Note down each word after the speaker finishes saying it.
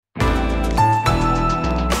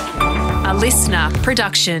listener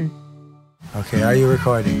production. Okay, are you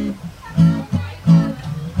recording?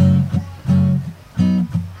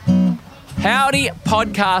 Howdy,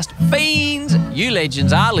 podcast fiends. You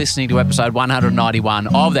legends are listening to episode 191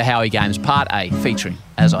 of the Howie Games Part A, featuring,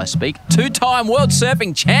 as I speak, two-time world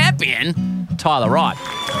surfing champion, Tyler Wright.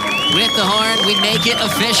 With the horn, we make it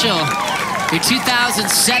official. Your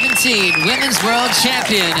 2017 Women's World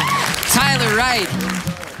Champion, Tyler Wright.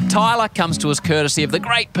 Tyler comes to us courtesy of the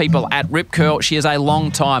great people at Rip Curl. She is a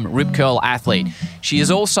long-time Rip Curl athlete. She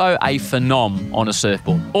is also a phenom on a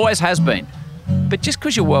surfboard. Always has been. But just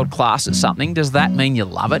because you're world-class at something, does that mean you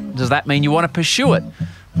love it? Does that mean you want to pursue it?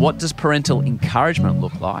 What does parental encouragement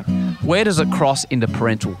look like? Where does it cross into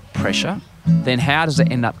parental pressure? Then how does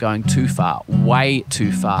it end up going too far, way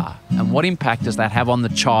too far? And what impact does that have on the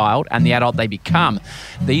child and the adult they become?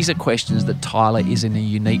 These are questions that Tyler is in a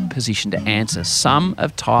unique position to answer. Some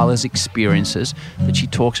of Tyler's experiences that she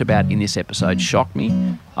talks about in this episode shock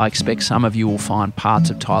me. I expect some of you will find parts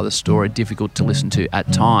of Tyler's story difficult to listen to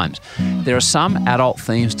at times. There are some adult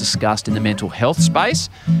themes discussed in the mental health space.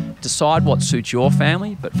 Decide what suits your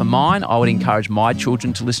family, but for mine, I would encourage my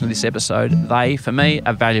children to listen to this episode. They, for me,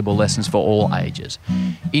 are valuable lessons for all ages.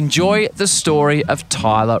 Enjoy the story of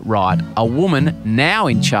Tyler Wright, a woman now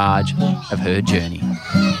in charge of her journey.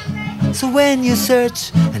 So when you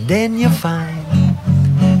search and then you find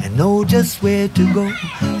and know just where to go,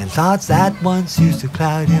 and thoughts that once used to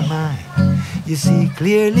cloud your mind, you see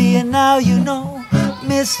clearly and now you know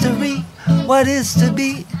mystery, what is to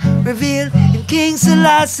be revealed in King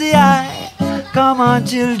Selassie. Come on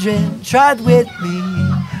children, trot with me,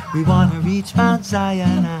 we want to reach Mount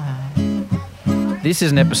Zion. This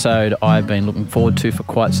is an episode I've been looking forward to for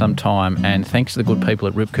quite some time, and thanks to the good people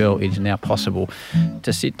at Rip Curl, it is now possible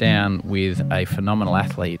to sit down with a phenomenal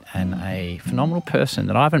athlete and a phenomenal person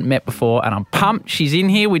that I haven't met before, and I'm pumped she's in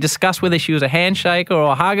here. We discussed whether she was a handshaker or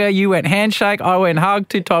a hugger. You went handshake, I went hug.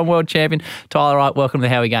 Two-time world champion Tyler Wright, welcome to the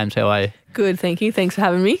Howie Games. How are you? Good, thank you. Thanks for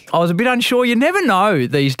having me. I was a bit unsure. You never know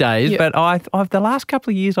these days, but I've the last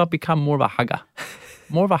couple of years I've become more of a hugger.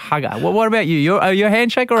 More of a hugger. What about you? Are you a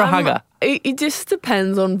handshaker or a hugger? It just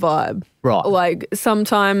depends on vibe. Right. Like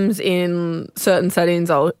sometimes in certain settings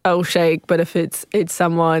I'll shake, but if it's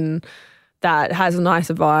someone that has a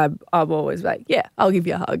nicer vibe, I'm always like, yeah, I'll give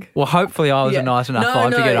you a hug. Well, hopefully I was a nice enough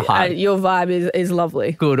vibe to get a hug. Your vibe is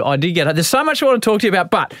lovely. Good. I did get it. There's so much I want to talk to you about,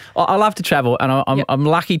 but I love to travel, and I'm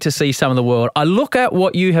lucky to see some of the world. I look at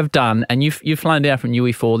what you have done, and you've flown down from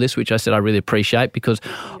Niue for this, which I said I really appreciate because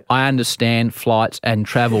I understand flights and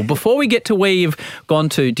travel. Before we get to where you've gone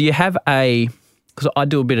to, do you have because I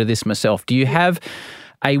do a bit of this myself, do you have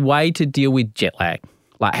a way to deal with jet lag?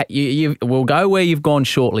 Like we'll go where you've gone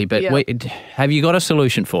shortly, but have you got a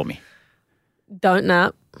solution for me? Don't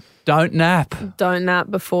nap. Don't nap. Don't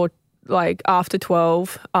nap before, like after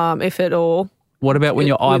 12, if at all. What about when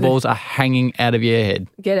your eyeballs are hanging out of your head?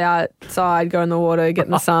 Get outside, go in the water, get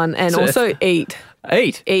in the sun, and also eat.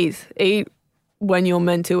 Eat when you're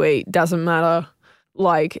meant to eat. Doesn't matter.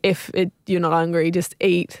 Like if you're not hungry, just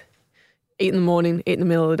eat. Eat in the morning, eat in the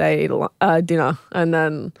middle of the day, eat dinner, and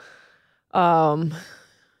then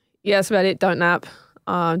that's about it. Don't nap.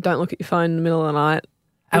 Don't look at your phone in the middle of the night.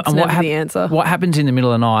 It's never the answer. What happens in the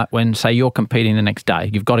middle of the night when, say, you're competing the next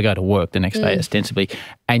day? You've got to go to work the next day, ostensibly,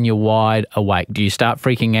 and you're wide awake. Do you start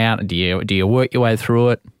freaking out? Do you work your way through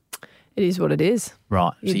it? It is what it is.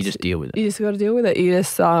 Right. So you just deal with it. You just got to deal with it. You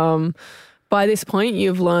just by this point,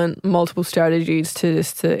 you've learned multiple strategies to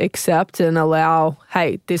accept and allow.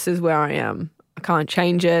 Hey, this is where I am. I can't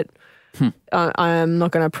change it. I am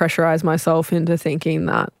not going to pressurize myself into thinking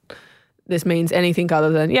that this means anything other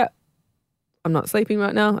than, I'm not sleeping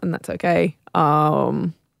right now, and that's okay.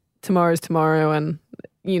 Tomorrow's tomorrow, and,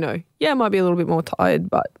 I might be a little bit more tired,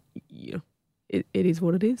 but, it is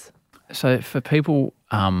what it is. So for people,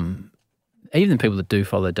 even people that do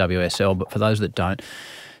follow the WSL, but for those that don't,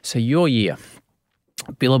 so your year,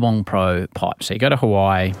 Billabong Pro pipe. So you go to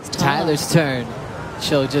Hawaii. It's Tyler's turn.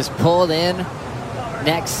 She'll just pull in.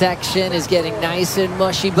 Next section is getting nice and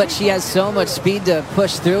mushy, but she has so much speed to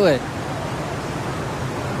push through it.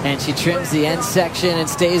 And she trims the end section and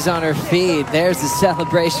stays on her feet. There's the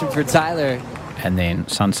celebration for Tyler. And then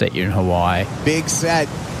sunset, you're in Hawaii. Big set.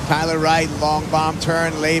 Tyler Wright, long bomb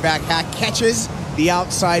turn, layback hack, catches the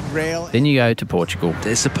outside rail. Then you go to Portugal.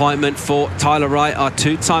 Disappointment for Tyler Wright, our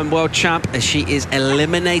two-time world champ, as she is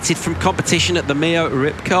eliminated from competition at the Mio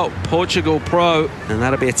Rip Curl Portugal Pro, and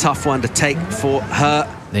that'll be a tough one to take for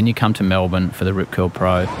her. Then you come to Melbourne for the Rip Curl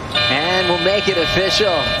Pro. And we'll make it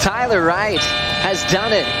official. Tyler Wright has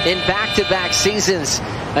done it in back-to-back seasons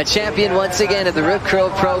A champion once again at the Rip Curl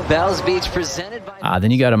Pro Bells Beach, presented by...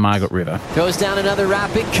 Then you go to Margaret River. Goes down another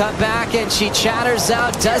rapid cutback, and she chatters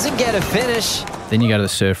out, doesn't get a finish. Then you go to the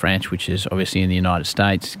Surf Ranch, which is obviously in the United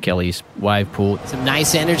States, Kelly's wave pool. Some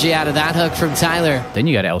nice energy out of that hook from Tyler. Then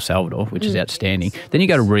you go to El Salvador, which is outstanding. Then you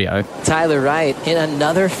go to Rio. Tyler Wright in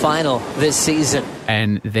another final this season.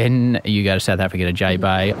 And then you go to South Africa to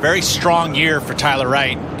J-Bay. Very strong year for Tyler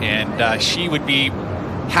Wright, and she would be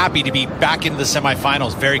happy to be back into the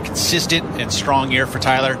semifinals. Very consistent and strong year for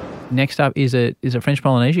Tyler. Next up is a French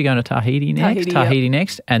Polynesia going to Tahiti next. Tahiti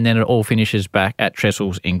next, and then it all finishes back at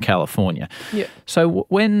Trestles in California. Yeah. So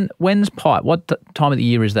when's Pipe? What time of the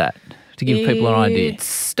year is that? To give people an idea. It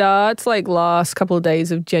starts like last couple of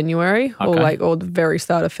days of January, or the very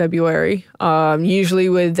start of February. Usually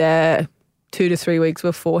we're there 2 to 3 weeks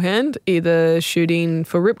beforehand, either shooting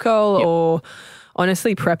for Rip Curl or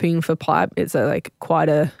honestly prepping for Pipe. It's quite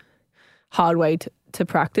a hard way to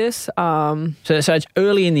practice. So it's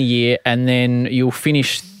early in the year, and then you'll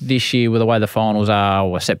finish this year with the way the finals are,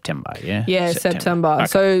 or September, yeah? Yeah, September. Okay.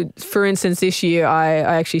 So, for instance, this year I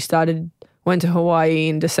actually went to Hawaii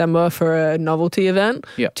in December for a novelty event,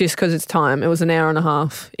 just because it's time. It was an hour and a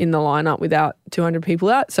half in the lineup without 200 people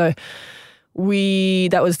out. So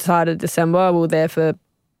that was started December. We were there for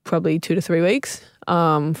probably 2 to 3 weeks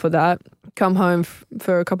for that. Come home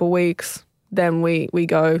for a couple of weeks. Then we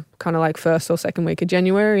go kind of like first or second week of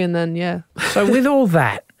January, and then, So with all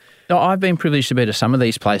that, I've been privileged to be to some of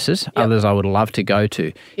these places, others I would love to go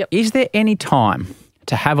to. Yep. Is there any time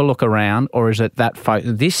to have a look around, or is it that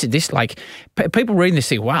people reading this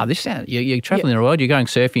think, wow, you're traveling the world, you're going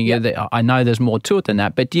surfing, I know there's more to it than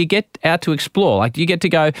that, but do you get out to explore? Like, do you get to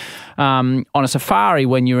go on a safari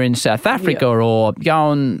when you're in South Africa, or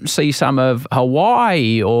go and see some of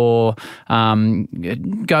Hawaii, or go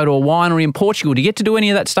to a winery in Portugal? Do you get to do any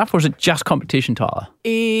of that stuff, or is it just competition, Tyler?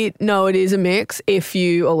 No, it is a mix if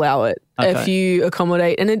you allow it, if you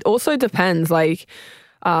accommodate. And it also depends,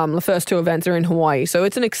 the first 2 events are in Hawaii. So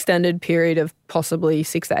it's an extended period of possibly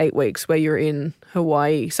 6 to 8 weeks where you're in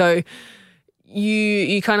Hawaii. So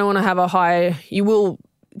you kind of want to have you will,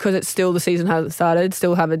 because it's still, the season hasn't started,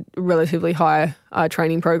 still have a relatively high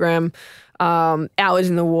training program. Hours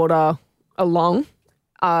in the water are long.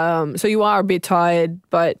 So you are a bit tired,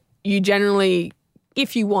 but you generally,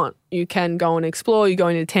 if you want, you can go and explore. You go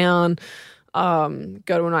into town, go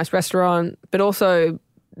to a nice restaurant, but also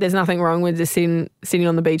there's nothing wrong with just sitting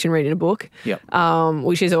on the beach and reading a book,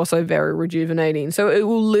 which is also very rejuvenating. So it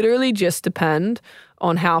will literally just depend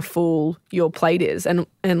on how full your plate is and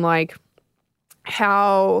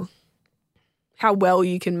how well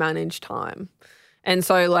you can manage time. And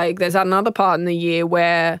so there's another part in the year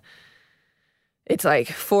where it's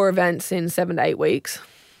 4 events in 7 to 8 weeks.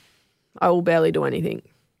 I will barely do anything.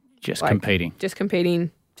 Just competing. Just competing,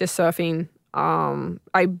 just surfing.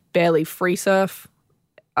 I barely free surf.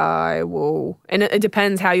 I will, and it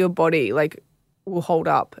depends how your body will hold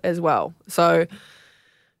up as well. So,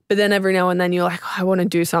 but then every now and then you're like, I want to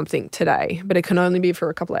do something today, but it can only be for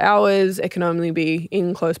a couple of hours. It can only be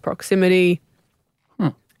in close proximity.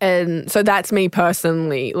 And so that's me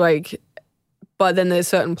personally, but then there's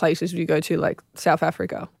certain places you go to, like South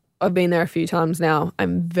Africa. I've been there a few times now.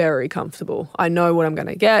 I'm very comfortable. I know what I'm going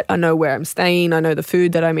to get. I know where I'm staying. I know the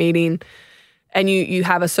food that I'm eating. And you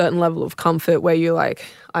have a certain level of comfort where you're like,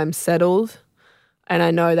 I'm settled. And I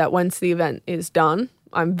know that once the event is done,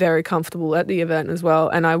 I'm very comfortable at the event as well.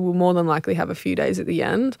 And I will more than likely have a few days at the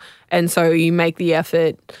end. And so you make the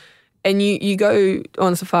effort and you go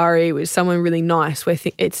on safari with someone really nice where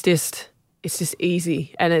it's just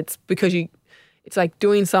easy. And it's because it's like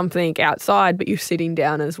doing something outside, but you're sitting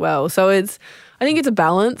down as well. So I think it's a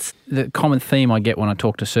balance. The common theme I get when I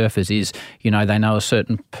talk to surfers is, they know a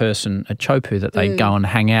certain person at Chopu that they go and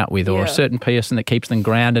hang out with, or a certain person that keeps them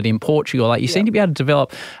grounded in Portugal. You seem to be able to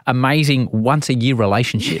develop amazing once-a-year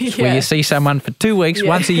relationships where you see someone for 2 weeks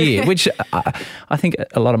once a year, which I think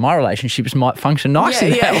a lot of my relationships might function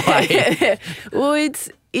nicely that way. Well,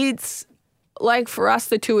 it's like for us,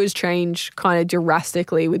 the tours change kind of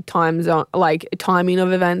drastically with time zone, timing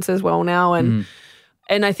of events as well now.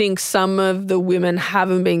 And I think some of the women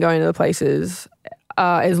haven't been going to the places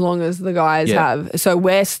as long as the guys have. So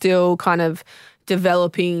we're still kind of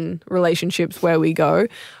developing relationships where we go.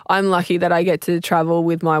 I'm lucky that I get to travel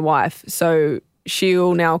with my wife. So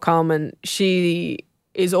she'll now come, and she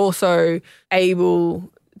is also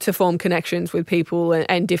able to form connections with people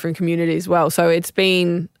and different communities as well. So it's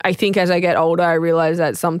been, I think as I get older, I realize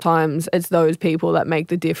that sometimes it's those people that make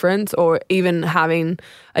the difference, or even having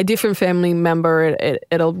a different family member at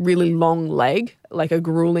a really long leg, like a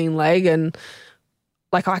grueling leg. And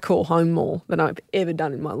like I call home more than I've ever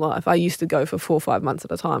done in my life. I used to go for 4 or 5 months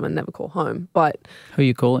at a time and never call home. But Who are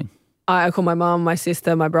you calling? I call my mum, my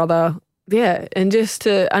sister, my brother. Yeah, and we'll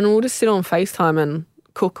just sit on FaceTime and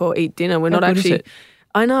cook or eat dinner. We're How not good is actually. it?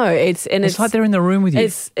 I know it's like they're in the room with you.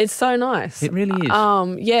 It's so nice. It really is.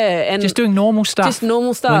 Yeah, and Just doing normal stuff. Just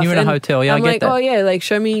normal stuff. When you're in a And hotel, yeah, I'm I get like, that. oh yeah, like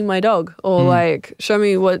show me my dog, or like show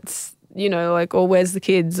me what's like, or where's the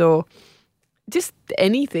kids, or just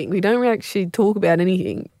anything. We don't actually talk about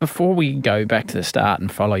anything. Before we go back to the start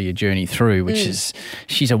and follow your journey through, which is,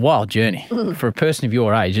 she's a wild journey. For a person of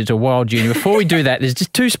your age, it's a wild journey. Before we do that, there's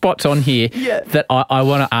just 2 spots on here that I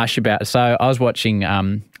want to ask you about. So I was watching,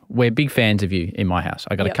 we're big fans of you in my house.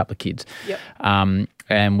 I got a couple of kids. Yep.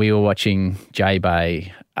 And we were watching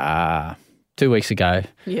J-Bay 2 weeks ago.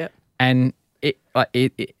 Yeah. And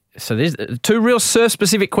so there's 2 real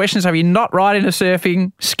surf-specific questions. If you're not right into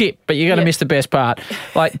surfing, skip, but you're going to miss the best part.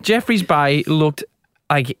 Like, Jeffreys Bay looked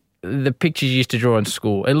like the pictures you used to draw in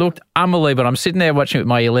school. It looked unbelievable. I'm sitting there watching it with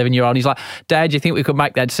my 11-year-old, and he's like, Dad, do you think we could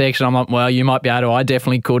make that section? I'm like, well, you might be able to. I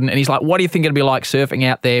definitely couldn't. And he's like, what do you think it'd be like surfing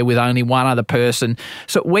out there with only one other person?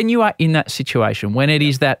 So when you are in that situation, when it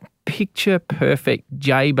is that picture-perfect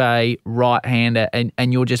J-Bay right-hander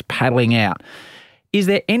and you're just paddling out, is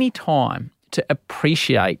there any time to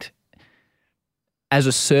appreciate as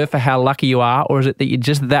a surfer how lucky you are, or is it that you're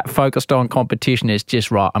just that focused on competition? It's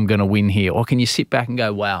just, right, I'm going to win here. Or can you sit back and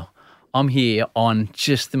go, wow, I'm here on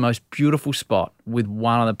just the most beautiful spot with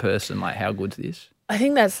one other person. Like, how good's this? I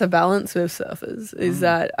think that's the balance with surfers is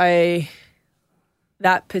that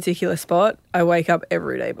that particular spot, I wake up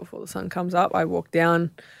every day before the sun comes up. I walk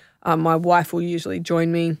down. My wife will usually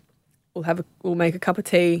join me. We'll make a cup of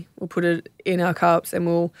tea. We'll put it in our cups, and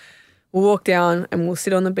we'll walk down and we'll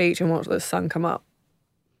sit on the beach and watch the sun come up.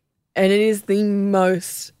 And it is the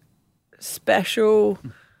most special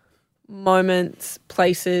moments,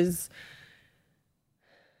 places,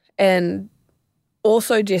 and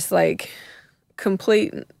also just like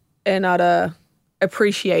complete and utter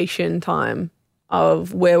appreciation time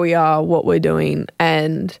of where we are, what we're doing,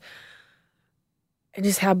 and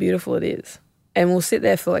just how beautiful it is. And we'll sit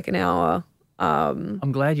there for like an hour.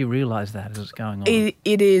 I'm glad you realise that as it's going on.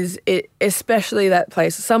 It is, especially that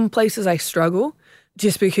place. Some places I struggle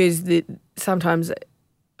just because sometimes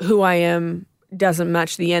who I am doesn't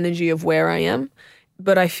match the energy of where I am.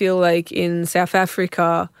 But I feel like in South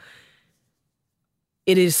Africa,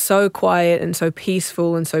 it is so quiet and so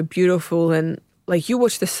peaceful and so beautiful. And like you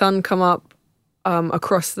watch the sun come up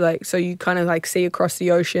across the lake, so you kind of like see across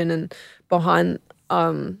the ocean and behind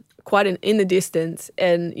quite in the distance,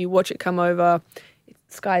 and you watch it come over. The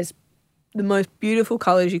sky's the most beautiful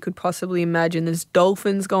colours you could possibly imagine. There's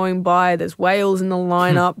dolphins going by, there's whales in the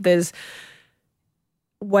lineup, there's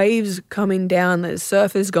waves coming down, there's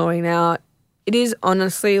surfers going out. It is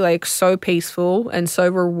honestly like so peaceful and so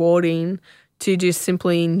rewarding to just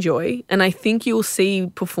simply enjoy. And I think you'll see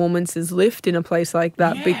performances lift in a place like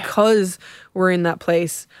that because we're in that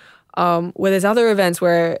place where there's other events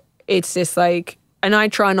where it's just like, and I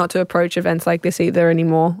try not to approach events like this either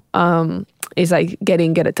anymore, is like get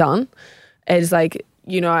it done. It's like,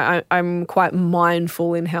 I'm quite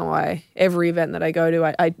mindful in how every event that I go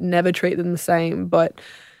to, I never treat them the same, but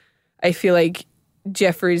I feel like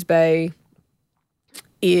Jeffreys Bay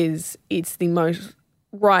it's the most,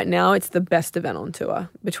 right now, it's the best event on tour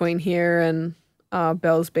between here and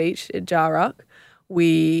Bells Beach at Jarrah.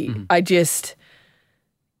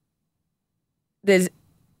 There's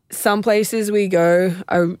some places we go,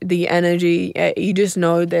 the energy, you just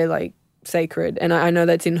know they're like sacred. And I know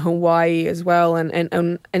that's in Hawaii as well.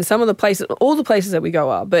 And some of the places, all the places that we go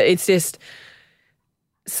are, but it's just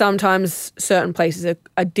sometimes certain places are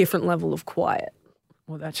a different level of quiet.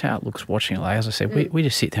 Well, that's how it looks watching it. Like, as I said, we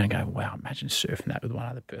just sit there and go, wow, imagine surfing that with one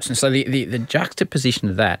other person. So the juxtaposition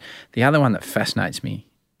of that, the other one that fascinates me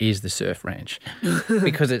is the surf ranch,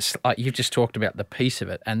 because it's like you've just talked about the piece of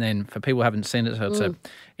it, and then for people who haven't seen it, so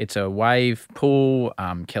it's a wave pool.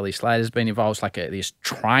 Kelly Slater's been involved. It's like this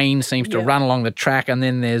train seems to run along the track, and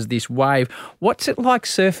then there's this wave. What's it like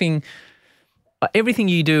surfing? Everything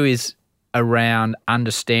you do is around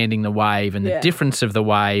understanding the wave and the difference of the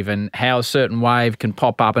wave and how a certain wave can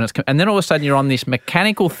pop up, and then all of a sudden you're on this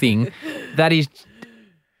mechanical thing that is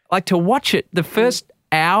like, to watch it the first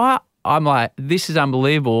hour, I'm like, this is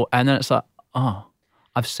unbelievable. And then it's like, oh,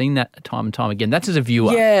 I've seen that time and time again. That's as a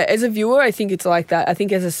viewer. Yeah, as a viewer, I think it's like that. I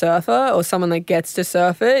think as a surfer or someone that gets to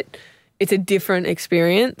surf it, it's a different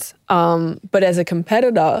experience. But as a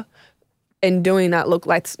competitor and doing that, look,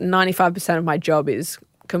 like 95% of my job is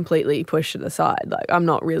completely pushed to the side. Like, I'm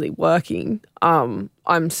not really working. I'm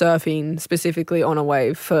surfing specifically on a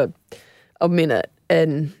wave for a minute.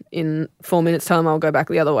 and in 4 minutes' time I'll go back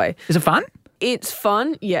the other way. Is it fun? It's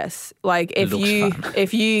fun, yes. Like It looks fun.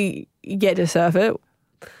 if you get to surf it,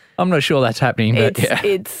 I'm not sure that's happening, but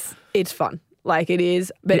it's fun. Like it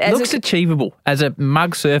is. But it looks achievable. As a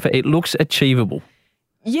mug surfer, it looks achievable.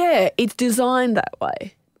 Yeah, it's designed that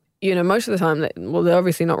way. You know, most of the time, they're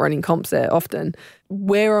obviously not running comps there often.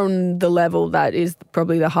 We're on the level that is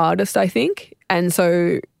probably the hardest, I think. And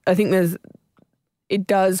so I think it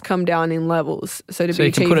does come down in levels. So be you can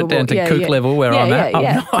achievable. put it down to kook level where I'm at.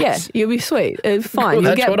 Nice. You'll be sweet. It's fine. Cool, You'll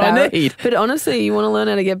that's get what barreled. I need. But honestly, you want to learn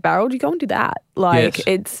how to get barreled, you go and do that. Like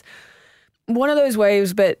it's one of those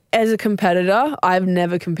waves, but as a competitor, I've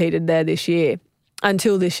never competed there this year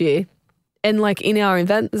until this year. And like in our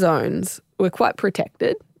event zones, we're quite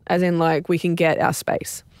protected, as in like we can get our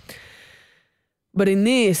space. But in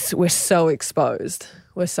this, we're so exposed.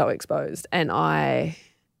 And I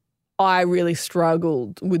really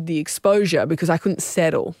struggled with the exposure because I couldn't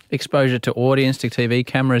settle. Exposure to audience, to TV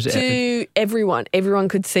cameras? To everyone. Everyone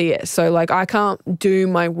could see it. So like I can't do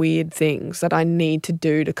my weird things that I need to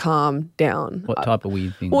do to calm down. What type of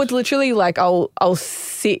weird things? Well, it's literally like I'll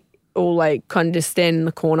sit or like kind of just stand in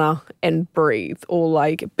the corner and breathe or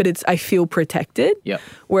like, but I feel protected. Yep.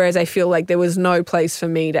 Whereas I feel like there was no place for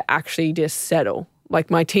me to actually just settle. Like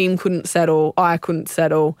my team couldn't settle. I couldn't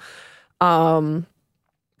settle.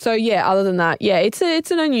 So yeah, other than that, yeah, it's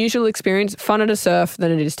an unusual experience. Funner to surf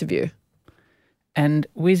than it is to view. And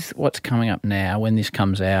with what's coming up now, when this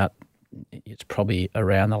comes out, it's probably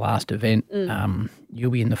around the last event.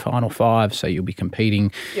 You'll be in the final 5, so you'll be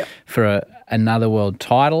competing for another world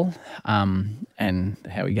title. And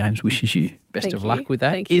Howie Games wishes you best of luck with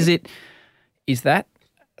that. Thank you. Is that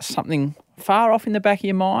something far off in the back of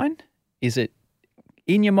your mind? Is it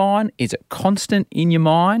in your mind? Is it constant in your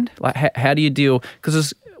mind? Like how do you deal? Because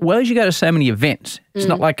as well as you go to so many events, it's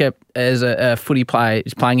not like as a footy player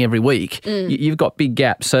is playing every week. You've got big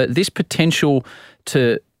gaps. So this potential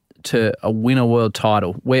to win a world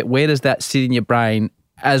title, where does that sit in your brain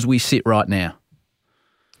as we sit right now?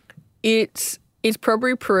 It's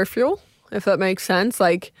probably peripheral, if that makes sense.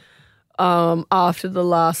 Like after the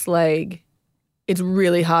last leg, it's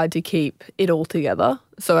really hard to keep it all together.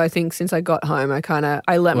 So I think since I got home, What does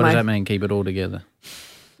that mean, keep it all together?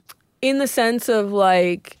 In the sense of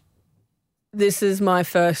like, this is my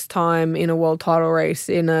first time in a world title race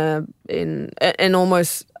and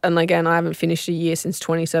again, I haven't finished a year since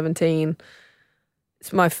 2017.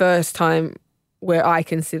 It's my first time where I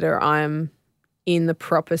consider I'm in the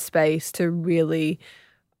proper space to really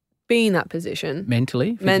be in that position.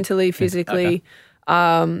 Mentally, physically.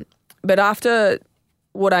 Okay. But after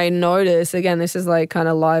what I noticed, again, this is like kind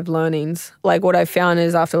of live learnings. Like what I found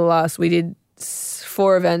is we did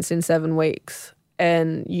 4 events in 7 weeks,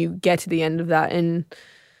 and you get to the end of that and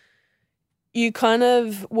you kind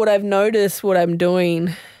of, what I've noticed, what I'm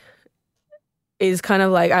doing is kind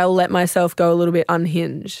of like I'll let myself go a little bit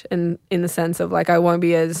unhinged, and in the sense of like I won't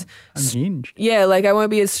be as unhinged. Yeah, like I won't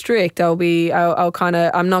be as strict. I'm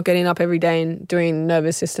not getting up every day and doing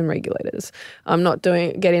nervous system regulators. I'm not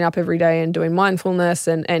getting up every day and doing mindfulness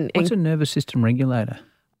and What's a nervous system regulator?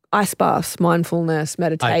 Ice baths, mindfulness,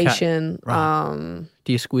 meditation. Okay. Right.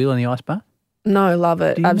 Do you squeal in the ice bath? No, love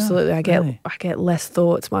it. Absolutely. Really? I get less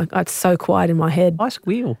thoughts. It's so quiet in my head. I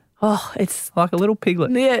squeal. Oh, it's like a little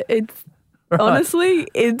piglet. Yeah, it's right. Honestly,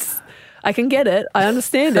 I can get it. I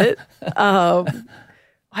understand it.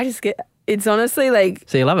 It's honestly like.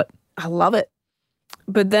 So you love it? I love it.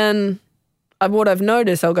 But then what I've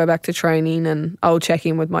noticed, I'll go back to training and I'll check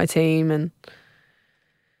in with my team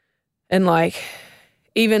and like,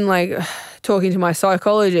 even like talking to my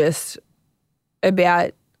psychologist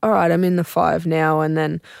about, all right, I'm in the 5 now, and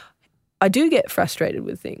then I do get frustrated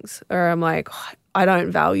with things, or I'm like, I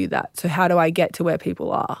don't value that. So how do I get to where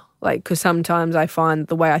people are? Like, because sometimes I find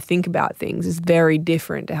the way I think about things is very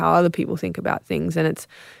different to how other people think about things, and it's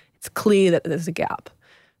clear that there's a gap.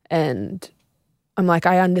 And I'm like,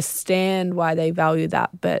 I understand why they value that,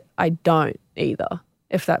 but I don't either,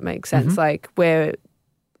 if that makes sense. Like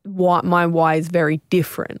my why is very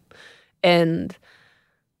different. And,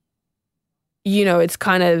 you know, it's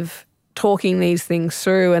kind of talking these things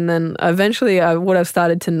through. And then eventually what I've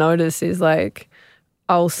started to notice is like,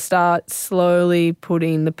 I'll start slowly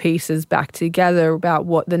putting the pieces back together about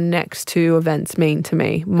what the next 2 events mean to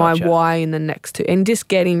me, my why in the next 2, and just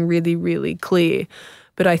getting really, really clear.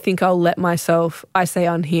 But I think I'll let myself, I say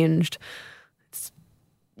unhinged,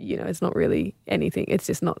 it's not really anything. It's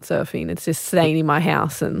just not surfing. It's just staying in my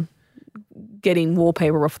house and getting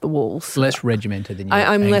wallpaper off the walls. Less regimented than you.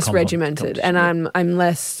 I'm less regimented, and I'm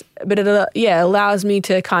less. But it allows me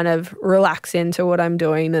to kind of relax into what I'm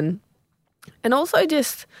doing, and And also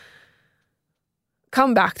just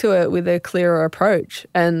come back to it with a clearer approach.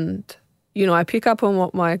 And, you know, I pick up on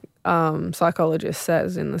what my psychologist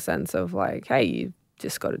says in the sense of like, hey, you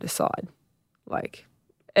just got to decide. Like,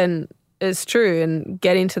 and it's true. And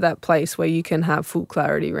getting to that place where you can have full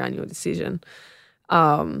clarity around your decision.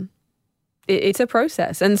 It's a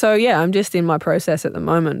process. And so, yeah, I'm just in my process at the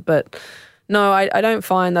moment. But no, I don't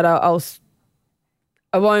find that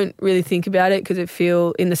I won't really think about it because it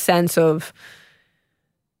feel in the sense of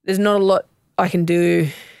there's not a lot I can do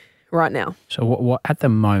right now. So what at the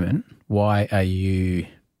moment, why are you,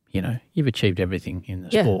 you know, you've achieved everything in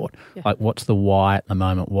the sport. Yeah. Like what's the why at the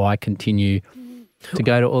moment? Why continue to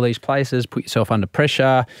go to all these places, put yourself under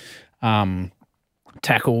pressure,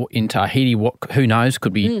 tackle in Tahiti, who knows,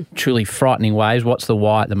 could be truly frightening waves. What's the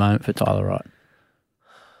why at the moment for Tyler Wright?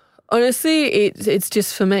 Honestly, it's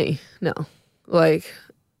just for me now. Like,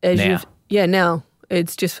 now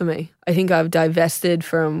it's just for me. I think I've divested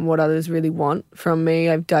from what others really want from me.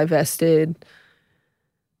 I've divested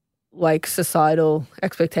like societal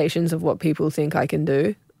expectations of what people think I can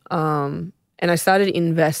do. And I started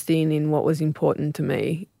investing in what was important to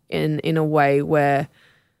me in a way where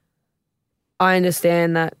I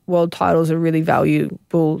understand that world titles are really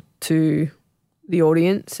valuable to the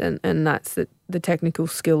audience and that's the technical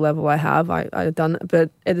skill level I have. I've done it.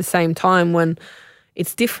 But at the same time, when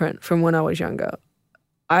it's different from when I was younger,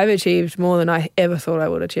 I've achieved more than I ever thought I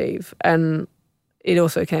would achieve. And it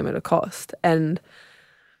also came at a cost. And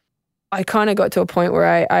I kind of got to a point where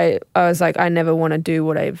I was like, I never want to do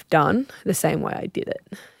what I've done the same way I did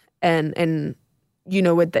it. And you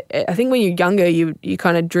know, I think when you're younger, you're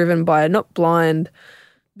kind of driven by not blind,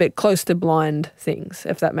 but close to blind things,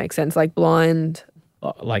 if that makes sense. Like blind...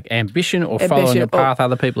 Like ambition or following a path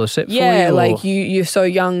other people have set for you? Yeah, like you're so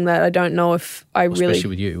young that I don't know if I really... Especially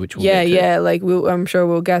with you, which we'll get to. Yeah, like I'm sure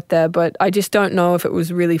we'll get there, but I just don't know if it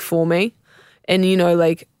was really for me. And, you know,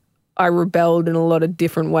 like I rebelled in a lot of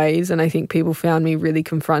different ways and I think people found me really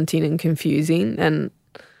confronting and confusing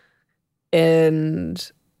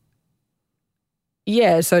and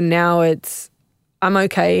yeah, so now I'm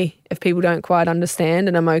okay if people don't quite understand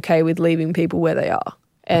and I'm okay with leaving people where they are.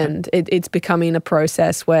 And it's becoming a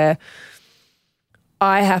process where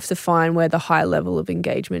I have to find where the high level of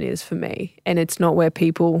engagement is for me. And it's not where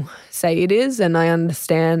people say it is. And I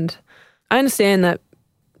understand that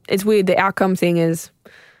it's weird. The outcome thing is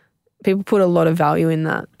people put a lot of value in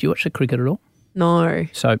that. Do you watch the cricket at all? No.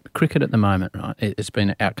 So cricket at the moment, right, it's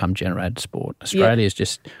been an outcome generated sport. Australia's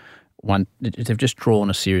just they've just drawn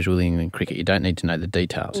a series with England cricket. You don't need to know the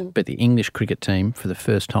details. But the English cricket team, for the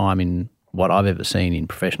first time in what I've ever seen in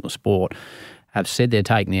professional sport, have said they're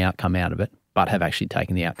taking the outcome out of it, but have actually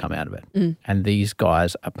taken the outcome out of it. And these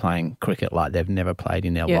guys are playing cricket like they've never played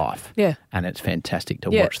in their life. Yeah. And it's fantastic to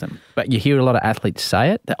watch them. But you hear a lot of athletes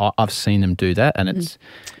say it. I've seen them do that, and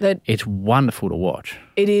it's wonderful to watch.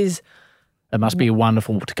 It is. It must be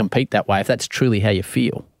wonderful to compete that way if that's truly how you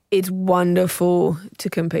feel. It's wonderful to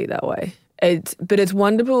compete that way. But it's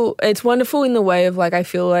wonderful. It's wonderful in the way of like I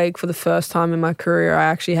feel like for the first time in my career I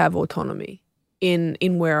actually have autonomy in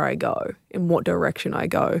where I go, in what direction I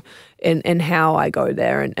go, and how I go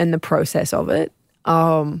there, and the process of it.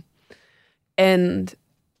 And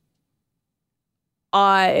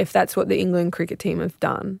if that's what the England cricket team have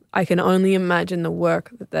done, I can only imagine the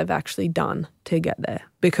work that they've actually done to get there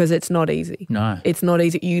because it's not easy. No, it's not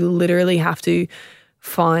easy. You literally have to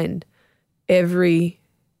find every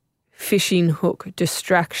fishing hook,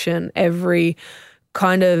 distraction, every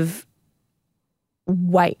kind of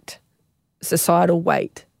weight, societal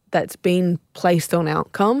weight that's been placed on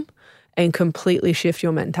outcome and completely shift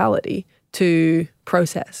your mentality to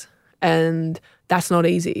process. And that's not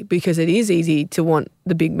easy because it is easy to want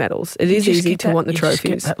the big medals. It is easy to want the trophies.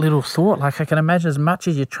 You just get that little thought. Like I can imagine as much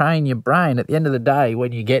as you train your brain, at the end of the day,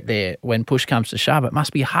 when you get there, when push comes to shove, it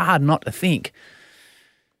must be hard not to think,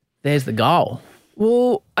 there's the goal.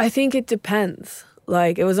 Well, I think it depends.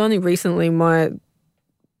 Like, it was only recently my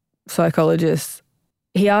psychologist,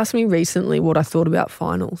 he asked me recently what I thought about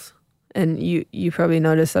finals. And you probably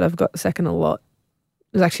noticed that I've got second a lot.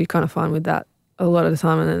 I was actually kind of fine with that a lot of the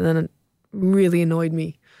time. And then it really annoyed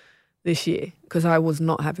me this year because I was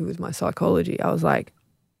not happy with my psychology. I was like,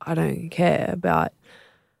 I don't care about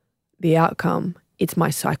the outcome. It's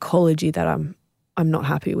my psychology that I'm not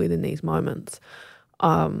happy with in these moments.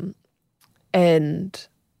 And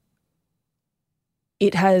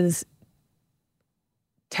it has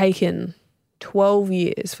taken 12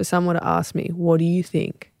 years for someone to ask me, what do you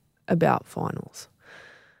think about finals?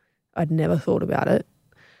 I'd never thought about it.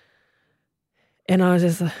 And I was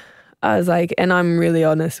just like, I was like, and I'm really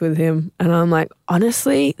honest with him. And I'm like,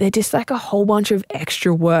 honestly, they're just like a whole bunch of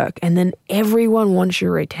extra work. And then everyone wants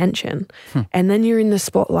your attention. And then you're in the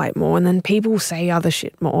spotlight more. And then people say other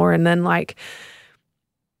shit more. And then like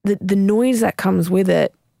the noise that comes with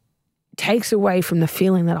it takes away from the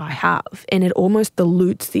feeling that I have. And it almost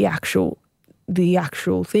dilutes the actual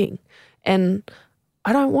thing. And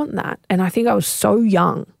I don't want that. And I think I was so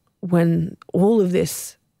young when all of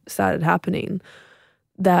this started happening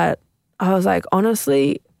that I was like,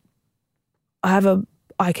 honestly, I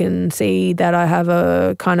can see that I have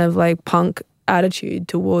a kind of like punk attitude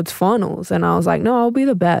towards finals. And I was like, no, I'll be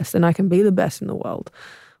the best and I can be the best in the world,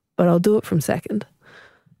 but I'll do it from second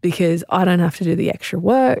because I don't have to do the extra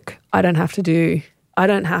work. I don't have to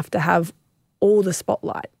have all the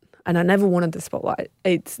spotlight. And I never wanted the spotlight.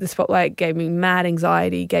 The spotlight gave me mad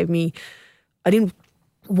anxiety, I didn't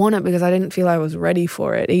want it because I didn't feel I was ready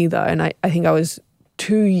for it either. And I think I was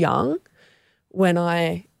too young when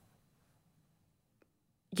I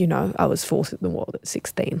was fourth in the world at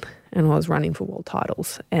 16 and I was running for world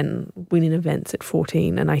titles and winning events at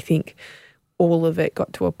 14. And I think all of it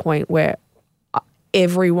got to a point where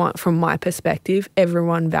everyone, from my perspective,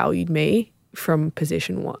 everyone valued me from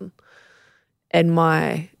position one. And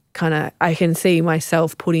I can see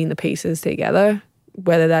myself putting the pieces together,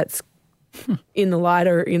 whether that's in the light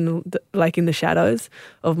or in the shadows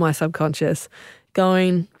of my subconscious,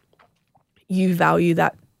 going, you value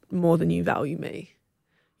that more than you value me.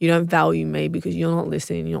 You don't value me because you're not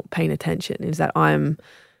listening, you're not paying attention. Is that I'm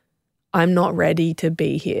not ready to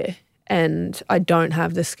be here and I don't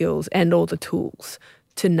have the skills and all the tools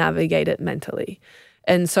to navigate it mentally.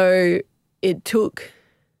 And so I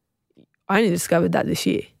only discovered that this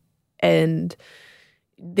year. And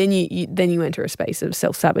then you enter a space of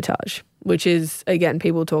self-sabotage, which is, again,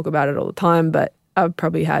 people talk about it all the time, but I've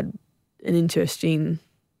probably had an interesting,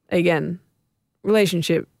 again,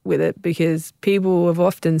 relationship with it because people have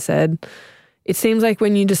often said, it seems like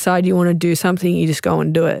when you decide you want to do something, you just go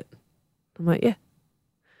and do it. I'm like, yeah.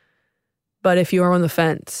 But if you're on the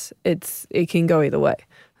fence, it can go either way.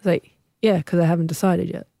 I was like, yeah, because I haven't decided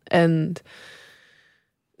yet. And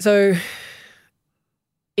so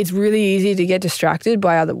it's really easy to get distracted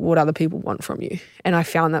by what other people want from you. And I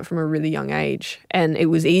found that from a really young age. And it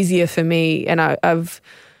was easier for me. And I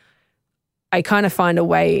kind of find a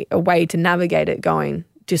way to navigate it going,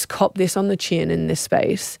 just cop this on the chin in this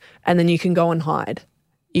space. And then you can go and hide.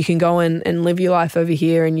 You can go and live your life over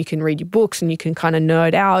here and you can read your books and you can kind of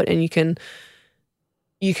nerd out and you can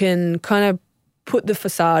kind of put the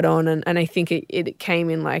facade on. And I think it came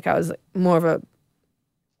in like I was more of a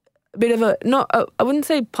bit of I wouldn't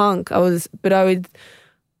say punk, but I would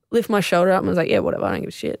lift my shoulder up and was like, yeah, whatever, I don't give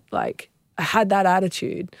a shit. Like I had that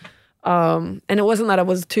attitude. And it wasn't that I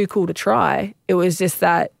was too cool to try. It was just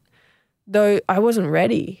that though I wasn't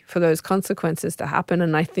ready for those consequences to happen.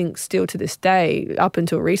 And I think still to this day, up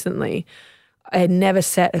until recently, I had never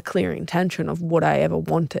set a clear intention of what I ever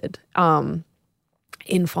wanted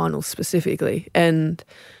in finals specifically. And,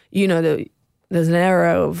 there's an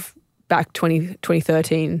era of back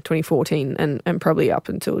 2013, 2014, and probably up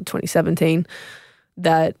until 2017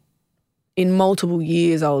 that in multiple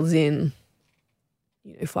years I was in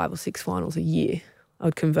 5 or 6 finals a year.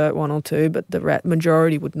 I'd convert 1 or 2, but the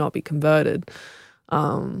majority would not be converted.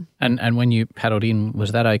 And when you paddled in,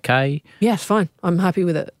 was that okay? Yeah, it's fine. I'm happy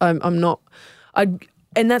with it. I'm not. And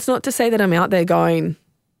that's not to say that I'm out there going,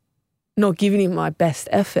 not giving him my best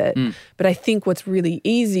effort. But I think what's really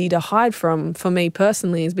easy to hide from, for me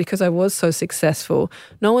personally, is because I was so successful,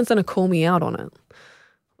 no one's going to call me out on it.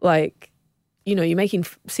 Like, you're making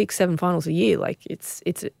 6, 7 finals a year. Like it's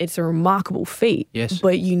a remarkable feat. Yes.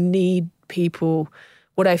 But you need people.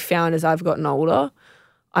 What I found as I've gotten older,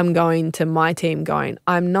 I'm going to my team going,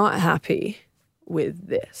 I'm not happy with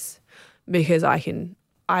this because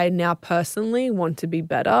I now personally want to be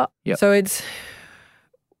better. Yep. So it's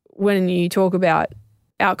when you talk about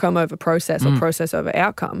outcome over process or process over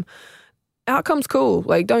outcome's cool.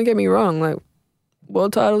 Like, don't get me wrong. Like,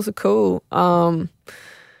 world titles are cool. I've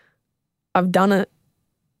done it.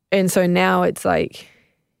 And so now it's like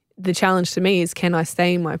the challenge to me is, can I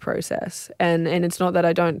stay in my process? And it's not that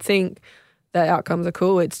I don't think that outcomes are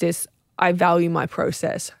cool. It's just I value my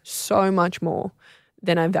process so much more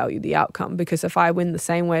than I value the outcome. Because if I win the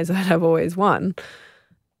same way as I've always won,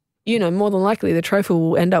 more than likely the trophy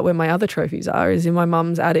will end up where my other trophies are, is in my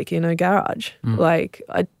mum's attic in her garage. Like,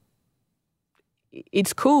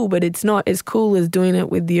 it's cool, but it's not as cool as doing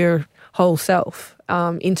it with your whole self,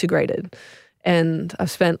 integrated. And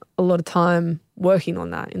I've spent a lot of time working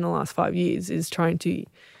on that in the last 5 years, is trying to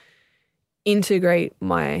integrate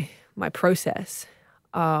my process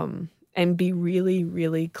and be really,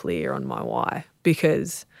 really clear on my why,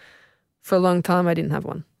 because for a long time I didn't have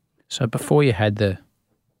one. So before you had the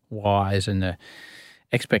whys and the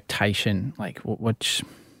expectation, like what's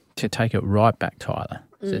to take it right back, Tyler?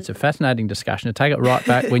 So it's a fascinating discussion. To take it right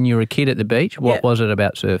back when you were a kid at the beach, what was it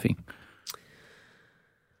about surfing?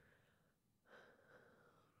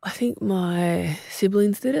 I think my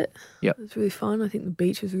siblings did it. Yep. It was really fun. I think the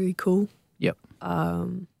beach was really cool. Yep.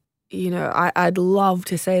 I'd love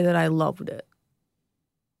to say that I loved it.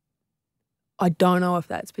 I don't know if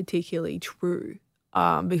that's particularly true,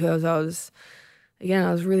 because I was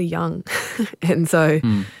really young. And so,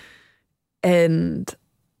 and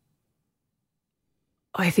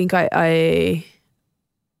I think I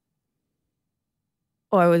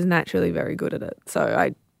was naturally very good at it.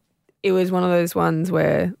 So it was one of those ones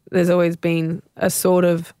where there's always been a sort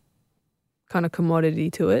of kind of commodity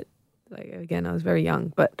to it. Like, again, I was very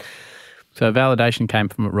young, but so validation came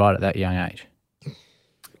from it right at that young age.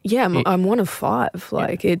 Yeah, I'm one of 5.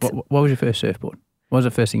 Like it's. What was your first surfboard? What was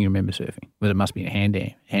the first thing you remember surfing? Well, it must be a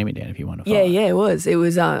hand-me-down if you want to. Yeah, it was. It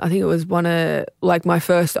was. I think it was one of my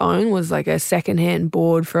first own was like a second-hand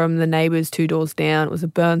board from the neighbours 2 doors down. It was a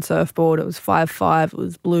burn surfboard. It was 5.5. It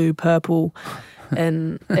was blue, purple,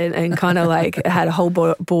 and kind of like it had a whole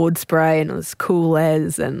board spray, and it was cool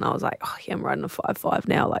as. And I was like, oh yeah, I'm riding a 5.5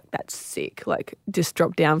 now. Like that's sick. Like just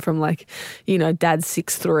dropped down from Dad's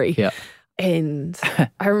 6'3". Yeah. And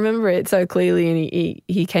I remember it so clearly, and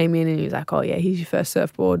he came in and he was like, oh yeah, here's your first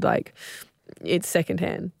surfboard, like it's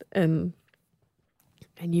secondhand. And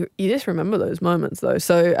you just remember those moments though.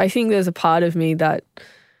 So I think there's a part of me that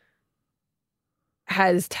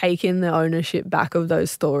has taken the ownership back of those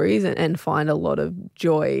stories and find a lot of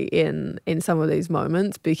joy in some of these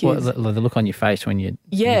moments, because the look on your face when you're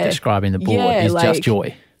describing the board is just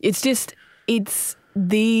joy. It's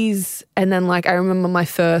these, and then I remember my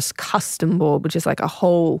first custom board, which is it's a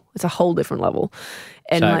whole different level.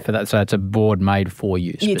 And so it's a board made for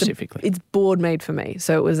you specifically. It's board made for me.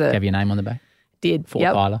 So it was have your name on the back? Did for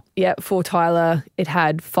Tyler? Yeah, for Tyler. It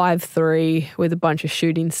had 5.3 with a bunch of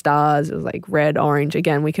shooting stars. It was like red, orange.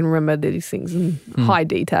 Again, we can remember these things in high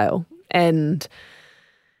detail. And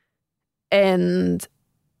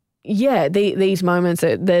yeah, these moments,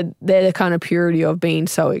 they're the kind of purity of being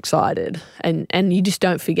so excited, and you just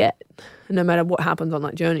don't forget. No matter what happens on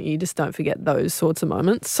that journey, you just don't forget those sorts of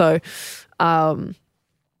moments. So, and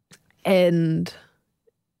it's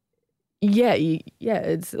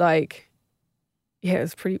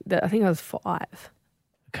it's pretty. I think I was 5.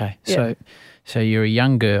 Okay, yeah. So you're a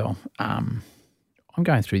young girl. I'm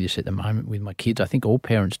going through this at the moment with my kids. I think all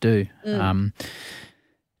parents do.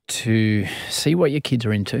 To see what your kids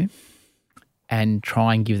are into and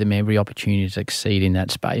try and give them every opportunity to succeed in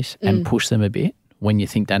that space and push them a bit when you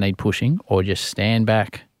think they need pushing, or just stand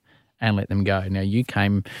back and let them go. Now, you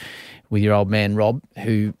came with your old man, Rob,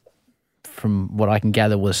 who, from what I can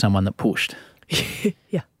gather, was someone that pushed.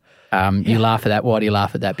 Yeah. You laugh at that. Why do you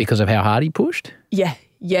laugh at that? Because of how hard he pushed? Yeah.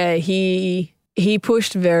 Yeah, he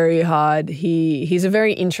pushed very hard. He's a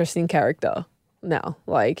very interesting character now,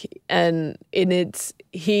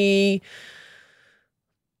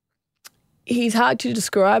 he's hard to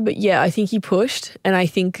describe, but yeah, I think he pushed, and I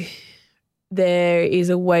think there is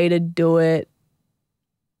a way to do it,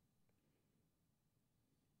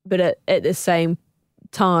 but at the same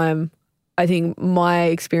time, I think my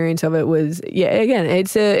experience of it was, again,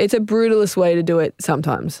 it's a brutalist way to do it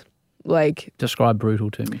sometimes. Describe brutal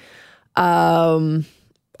to me. I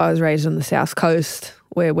was raised on the South Coast.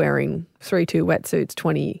 We're wearing 3-2 wetsuits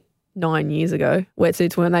 29 years ago.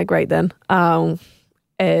 Wetsuits weren't that great then.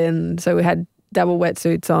 And so we had double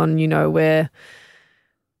wetsuits on, where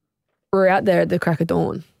we're out there at the crack of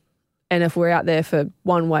dawn. And if we're out there for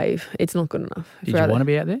one wave, it's not good enough. Did you want to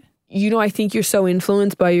be out there? I think you're so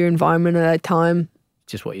influenced by your environment at that time.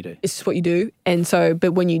 It's just what you do. It's just what you do. And so,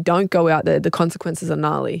 but when you don't go out there, the consequences are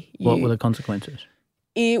gnarly. What were the consequences?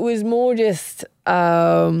 It was more just,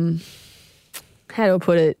 how do I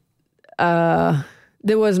put it?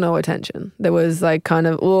 There was no attention. There was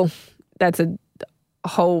that's a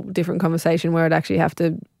whole different conversation where I'd actually have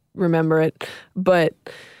to remember it. But,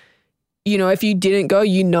 if you didn't go,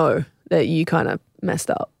 that you kind of messed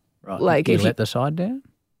up. Right. You let the side down?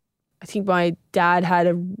 I think my dad had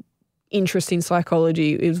an interest in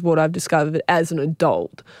psychology, is what I've discovered as an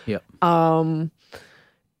adult. Yep. And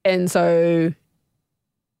so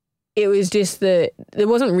it was just that there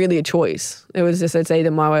wasn't really a choice. It was just, it's either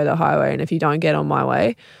my way or the highway. And if you don't get on my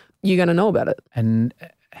way, you're going to know about it. And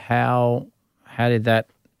how did that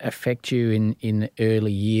affect you in the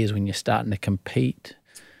early years when you're starting to compete?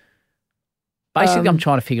 Basically, I'm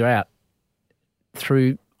trying to figure out,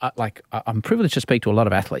 through. I'm privileged to speak to a lot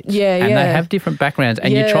of athletes. Yeah, and they have different backgrounds,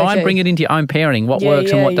 and you try and bring it into your own parenting, what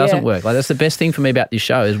works and what doesn't work. Like that's the best thing for me about this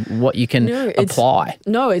show is what you can apply.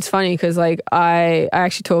 No, it's funny because like I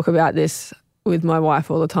actually talk about this with my wife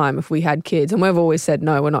all the time if we had kids, and we've always said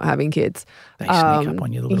no, we're not having kids. They sneak up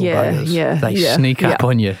on you, the little buggers. They sneak up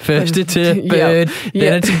on you. First it's a bird,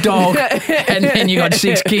 then it's a dog, and then you got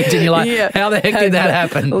 6 kids, and you're like, how the heck did that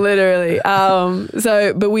happen? Literally.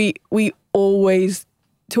 But we always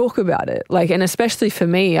talk about it, like, and especially for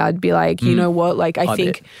me, I'd be like, you know what, like I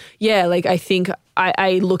think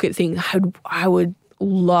I look at things. I would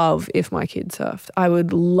love if my kids surfed. I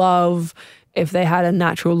would love if they had a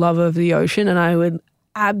natural love of the ocean, and I would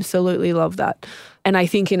absolutely love that. And I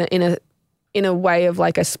think in a way of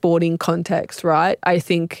like a sporting context, right? I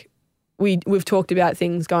think we've talked about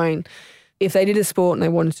things going, if they did a sport and they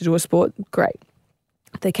wanted to do a sport, great.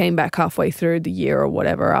 They came back halfway through the year or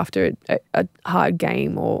whatever after a hard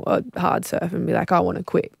game or a hard surf and be like, I want to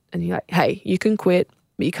quit. And you're like, hey, you can quit,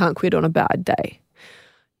 but you can't quit on a bad day.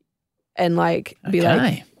 And like, be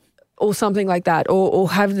like, or something like that.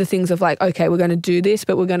 Or have the things of like, okay, we're going to do this,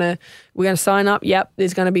 but we're going to sign up. Yep,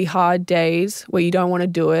 there's going to be hard days where you don't want to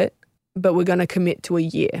do it, but we're going to commit to a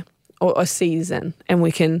year or a season, and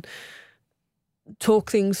we can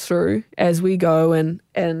talk things through as we go. And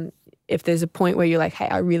if there's a point where you're like, hey,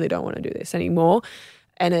 I really don't want to do this anymore,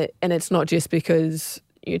 and it's not just because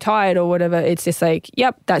you're tired or whatever, it's just like,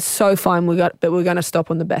 yep, that's so fine. But we're going to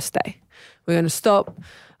stop on the best day. We're going to stop,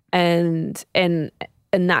 and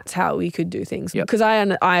that's how we could do things. Because I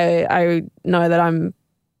know that I'm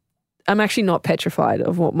actually not petrified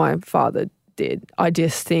of what my father did. I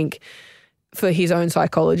just think for his own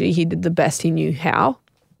psychology, he did the best he knew how.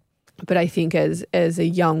 But I think as a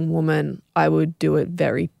young woman, I would do it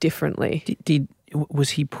very differently. Was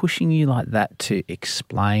he pushing you like that to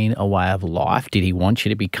explain a way of life? Did he want you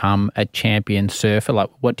to become a champion surfer? Like,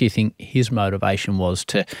 what do you think his motivation was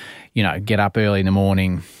to, get up early in the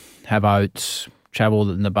morning, have oats, travel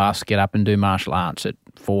in the bus, get up and do martial arts at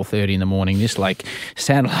 4:30 in the morning? Just like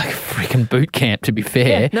sounded like a freaking boot camp, to be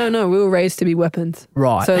fair. Yeah, no, we were raised to be weapons.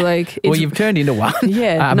 Right. So like, well, you've turned into one.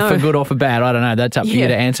 Yeah, for good or for bad, I don't know. That's up to you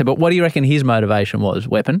to answer. But what do you reckon his motivation was?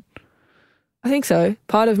 Weapon? I think so.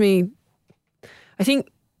 Part of me, I think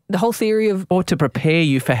the whole theory of, or to prepare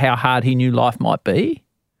you for how hard he knew life might be.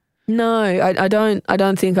 No, I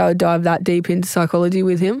don't think I would dive that deep into psychology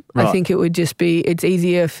with him. Right. I think it would just be, it's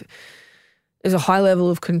easier if there's a high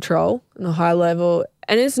level of control and a high level,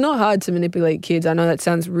 and it's not hard to manipulate kids. I know that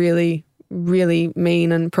sounds really, really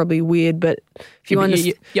mean and probably weird, but if you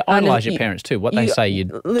understand, you idolize your parents too. What they say you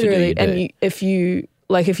literally, to do, you do.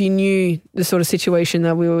 And if you knew the sort of situation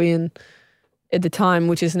that we were in at the time,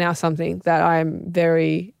 which is now something that I'm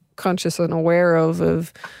very conscious and aware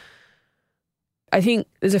of. I think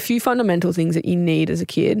there's a few fundamental things that you need as a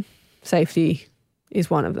kid. Safety is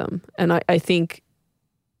one of them, and I think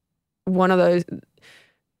one of those,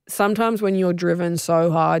 sometimes when you're driven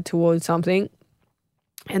so hard towards something,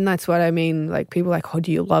 and that's what I mean, like people are like, oh,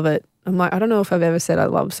 do you love it? I'm like, I don't know if I've ever said I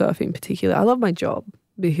love surfing in particular. I love my job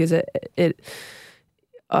because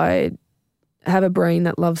I have a brain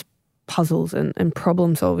that loves puzzles and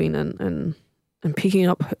problem solving and picking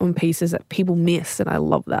up on pieces that people miss, and I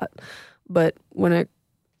love that. But when it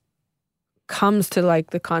comes to like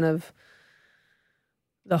the kind of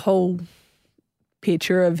the whole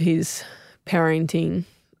picture of his parenting,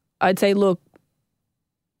 I'd say, look,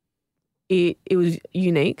 it was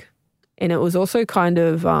unique, and it was also kind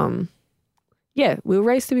of, we were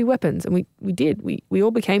raised to be weapons, and we did. We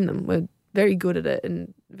all became them. We're very good at it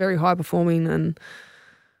and very high performing,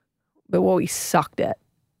 but what we sucked at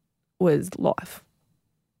was life.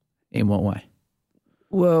 In what way?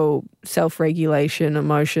 Well, self-regulation,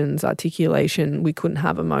 emotions, articulation. We couldn't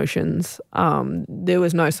have emotions. There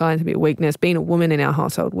was no sign to be a weakness. Being a woman in our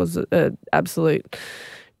household was an absolute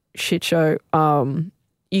shit show.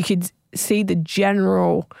 You could see the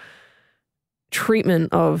general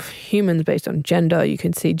treatment of humans based on gender. You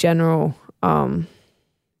could see general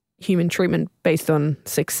human treatment based on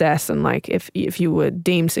success, and like if you were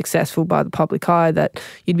deemed successful by the public eye, that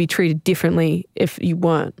you'd be treated differently if you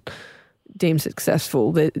weren't deemed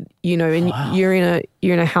successful. That and wow. you're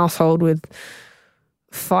in a household with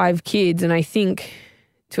 5 kids, and I think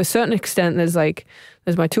to a certain extent there's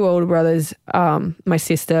my 2 older brothers, my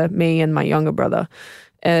sister, me, and my younger brother,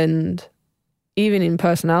 and even in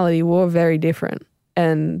personality we're very different,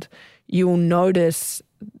 and you'll notice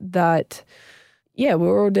that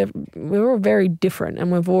we're all very different,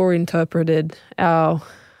 and we've all interpreted our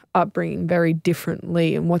upbringing very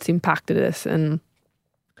differently and what's impacted us, and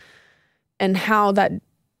how that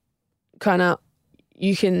kind of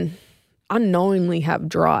you can unknowingly have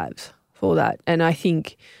drives for that. And I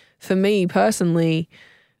think for me personally,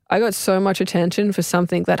 I got so much attention for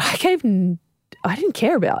something that I didn't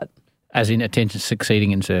care about. As in attention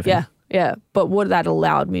succeeding in surfing? Yeah. But what that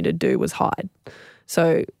allowed me to do was hide.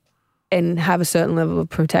 So, and have a certain level of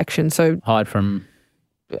protection. So hide from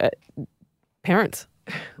parents.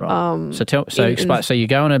 Right. So you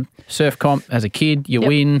go on a surf comp as a kid, you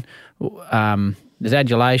win, there's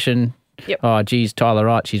adulation. Yep. Oh, geez, Tyler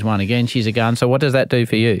Wright, she's won again. She's a gun. So what does that do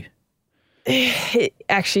for you?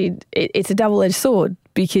 It's a double-edged sword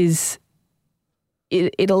because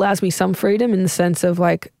it allows me some freedom in the sense of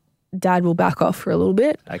like Dad will back off for a little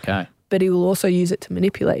bit. Okay. But he will also use it to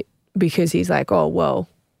manipulate because he's like, oh, well,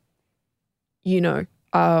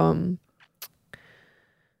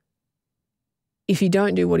 if you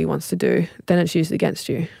don't do what he wants to do, then it's used against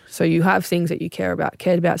you. So you have things that you cared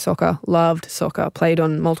about soccer, loved soccer, played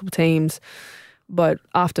on multiple teams. But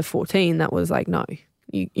after 14, that was like, no,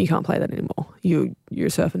 you can't play that anymore. You're a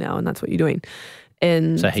surfer now and that's what you're doing.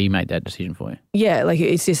 And so he made that decision for you? Yeah, like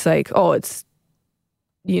it's just like, oh, it's,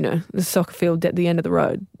 the soccer field at the end of the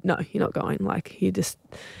road. No, you're not going. Like you just,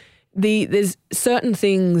 there's certain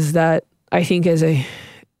things that I think as a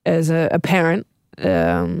parent,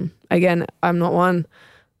 again, I'm not one,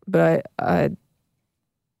 but I've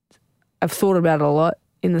thought about it a lot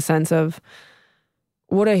in the sense of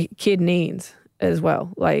what a kid needs as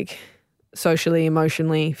well, like socially,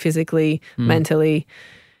 emotionally, physically, mentally.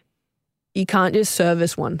 You can't just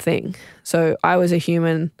service one thing. So I was a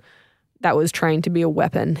human that was trained to be a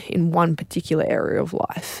weapon in one particular area of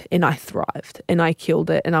life, and I thrived and I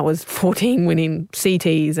killed it, and I was 14 winning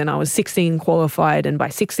CTs and I was 16 qualified and by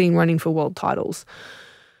 16 running for world titles.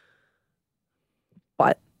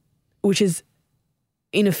 But, which is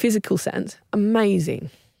in a physical sense,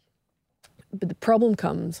 amazing. But the problem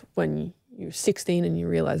comes when you're 16 and you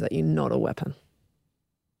realize that you're not a weapon.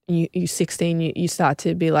 You're 16, you start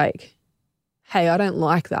to be like, hey, I don't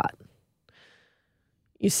like that.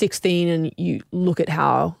 You're 16 and you look at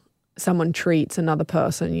how someone treats another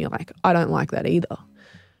person and you're like, I don't like that either.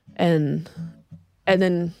 And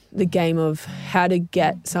then the game of how to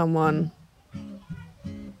get someone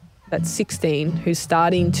that's 16 who's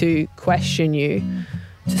starting to question you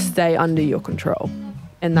to stay under your control.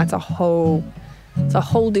 And that's a whole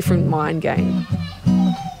different mind game.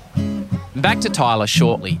 Back to Tyler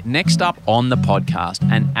shortly. Next up on the podcast,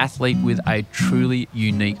 an athlete with a truly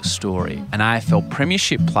unique story. An AFL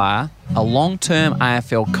premiership player, a long-term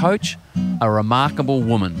AFL coach, a remarkable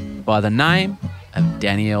woman by the name of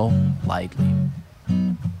Danielle Laidley.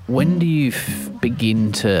 When do you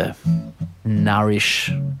begin to nourish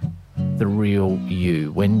the real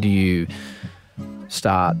you? When do you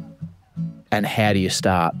start, and how do you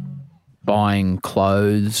start buying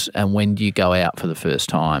clothes, and when do you go out for the first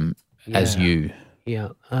time as you? Yeah.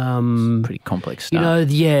 Pretty complex stuff.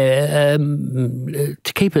 To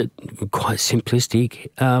keep it quite simplistic,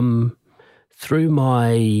 through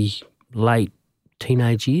my late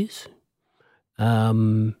teenage years,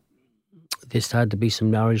 there started to be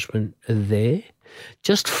some nourishment there.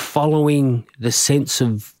 Just following the sense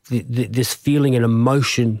of this feeling and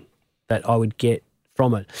emotion that I would get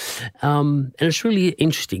from it. And it's really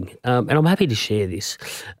interesting, and I'm happy to share this.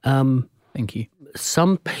 Thank you.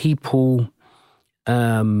 Some people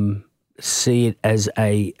see it as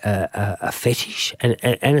a fetish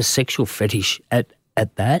and a sexual fetish at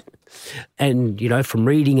that, and from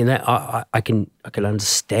reading and that, I can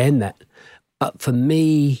understand that. But for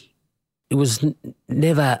me, it was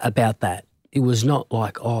never about that. It was not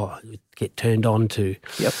like get turned on to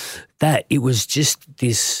that. It was just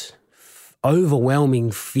this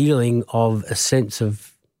overwhelming feeling of a sense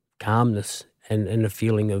of calmness and a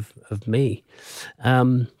feeling of me.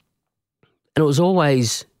 And it was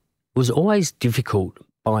always difficult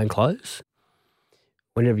buying clothes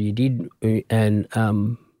whenever you did. And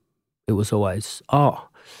it was always, I'm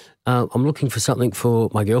looking for something for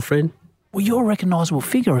my girlfriend. Well, you're a recognisable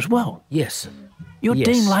figure as well. Yes. You're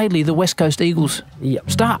Dean Laidley, the West Coast Eagles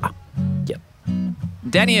star. Yep.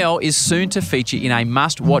 Danielle is soon to feature in a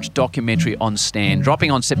must-watch documentary on Stan.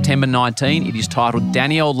 Dropping on September 19, it is titled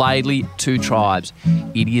Danielle Laidley, Two Tribes.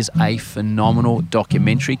 It is a phenomenal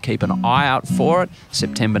documentary. Keep an eye out for it,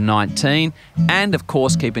 September 19. And, of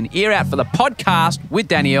course, keep an ear out for the podcast with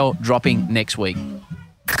Danielle dropping next week.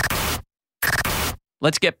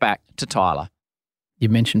 Let's get back to Tyler. You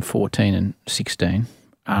mentioned 14 and 16.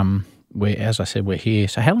 As I said, we're here.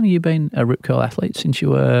 So how long have you been a Rip Curl athlete? Since you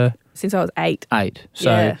were... Since I was 8. 8.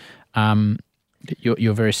 So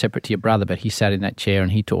you're very separate to your brother, but he sat in that chair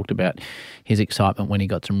and he talked about his excitement when he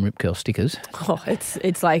got some Rip Curl stickers. Oh,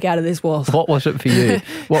 it's like out of this world. What was it for you?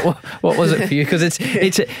 what was it for you? Because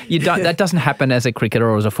that doesn't happen as a cricketer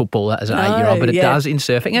or as a footballer as an 8-year-old, but it does in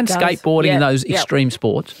surfing and skateboarding and those extreme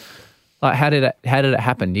sports. Like how did it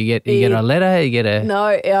happen? Do you get a letter? You get a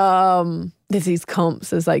no. There's these comps.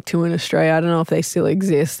 There's like 2 in Australia. I don't know if they still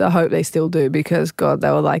exist. I hope they still do because God,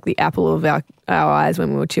 they were like the apple of our eyes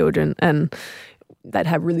when we were children, and they'd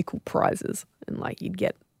have really cool prizes. And like you'd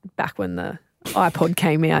get back when the iPod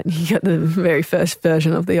came out, and you got the very first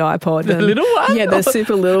version of the iPod. The little one? Yeah, the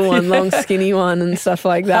super little one, long skinny one and stuff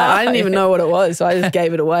like that. I didn't even know what it was, so I just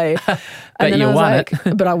gave it away. But you won it.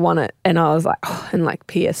 But I won it. And I was like, and like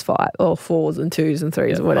PS5 or 4s and 2s and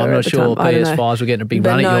 3s or whatever. I'm not sure PS5s were getting a big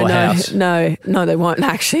run at your house. No, they won't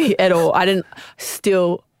actually at all. I don't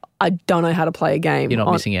know how to play a game. You're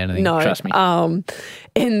not missing out anything, trust me.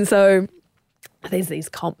 And so there's these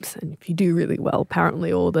comps, and if you do really well,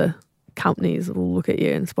 apparently all the companies will look at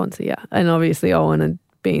you and sponsor you. And obviously Owen had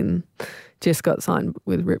just got signed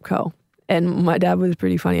with Rip Curl. And my dad was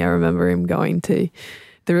pretty funny. I remember him going to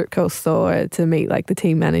the Rip Curl store to meet like the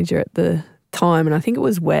team manager at the time, and I think it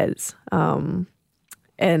was Wes. And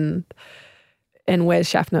Wes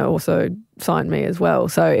Schaffner also signed me as well.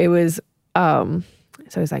 So it was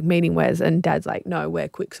like meeting Wes, and Dad's like, no, wear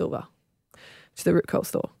Quicksilver to the Rip Curl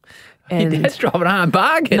store. And Dad's driving a hard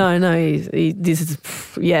bargain. No, this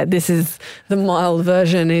is the mild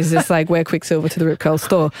version. He's just like, wear Quicksilver to the Rip Curl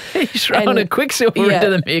store. He's throwing a Quicksilver into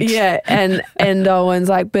the mix. Yeah, and Owen's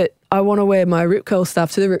like, but I want to wear my Rip Curl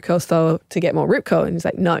stuff to the Rip Curl store to get more Rip Curl. And he's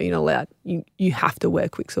like, no, you're not allowed. You have to wear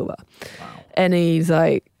Quicksilver. Wow. And he's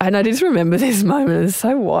like, and I just remember this moment. It's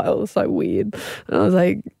so wild, so weird. And I was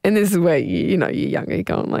like, and this is where you're younger, you're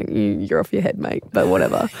going like, you're off your head, mate. But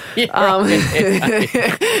whatever. You're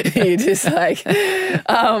just like,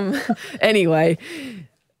 anyway.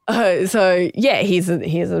 So yeah, he's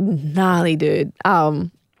a gnarly dude.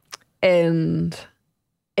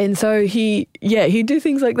 And so he'd do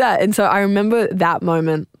things like that. And so I remember that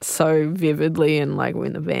moment so vividly, and like we're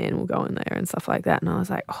in the van, we'll go in there and stuff like that. And I was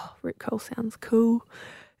like, oh, Rip Curl sounds cool.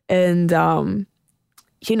 And,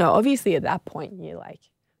 obviously at that point you're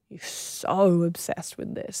so obsessed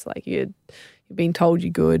with this. Like you're being told you're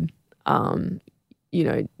good. Dad's,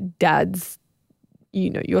 you're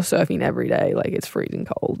surfing every day. Like it's freezing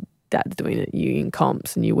cold. Dad's doing it. You in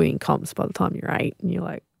comps, and you're winning comps by the time you're 8. And you're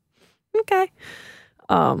like, okay.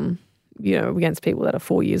 Against people that are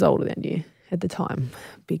 4 years older than you at the time.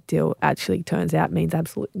 Big deal. Actually turns out means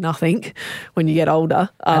absolutely nothing when you get older.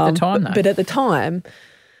 At the time, though. But at the time,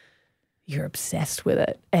 you're obsessed with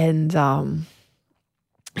it. And so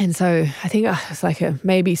I think it was like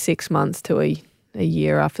maybe 6 months to a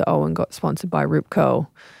year after Owen got sponsored by Rip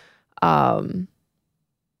Curl. I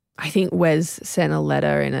think Wes sent a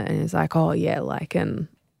letter in it, and it's like, oh yeah, and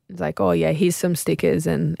it's like, oh yeah, here's some stickers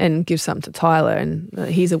and give some to Tyler, and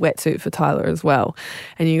here's a wetsuit for Tyler as well.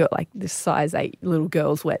 And you got like this size 8 little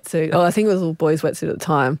girl's wetsuit. Oh, I think it was a little boy's wetsuit at the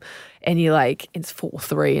time. And you're like, it's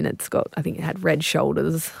 4'3", and it's got, I think it had red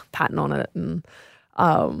shoulders pattern on it. And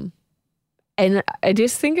I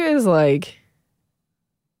just think it was like,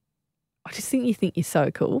 I just think you think you're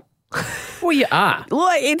so cool. Well, you are. You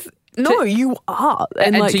are.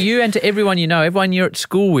 And to you and to everyone everyone you're at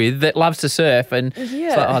school with that loves to surf, and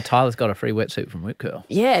it's like, oh, Tyler's got a free wetsuit from Rip Curl.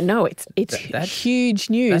 Yeah, no, it's huge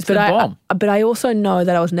news. That's but I also know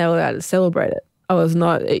that I was never allowed to celebrate it. I was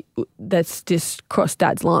not. That's just crossed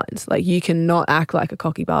Dad's lines. Like you cannot act like a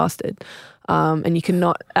cocky bastard, and you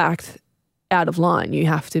cannot act out of line. You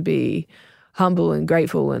have to be humble and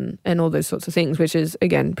grateful and all those sorts of things, which is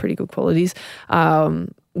again pretty good qualities.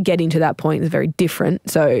 Getting to that point is very different.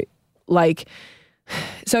 So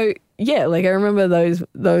yeah, like I remember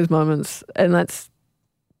those moments, and that's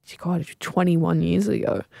 21 years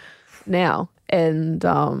ago now. And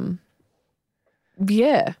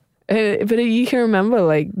yeah, but you can remember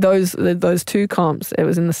like those 2 comps. It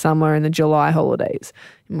was in the summer and the July holidays,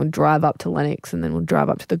 and we'd drive up to Lennox, and then we'd drive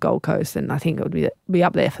up to the Gold Coast, and I think it would be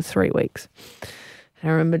up there for 3 weeks. And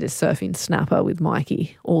I remember just surfing snapper with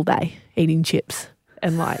Mikey all day, eating chips,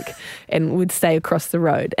 and we'd stay across the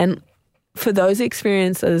road. And for those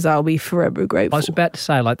experiences, I'll be forever grateful. I was about to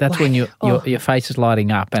say, that's when your face is lighting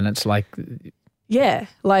up, and it's like, yeah,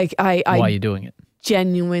 like why are you doing it?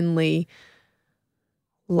 Genuinely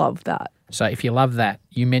love that. So if you love that,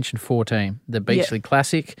 you mentioned 14, the Beachley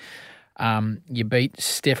Classic. You beat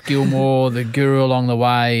Steph Gilmore, the guru along the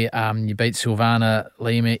way. You beat Silvana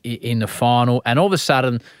Lima in the final, and all of a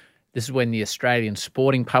sudden, this is when the Australian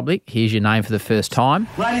sporting public hears your name for the first time.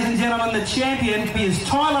 Ladies and gentlemen, the champion is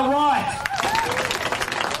Tyler Wright.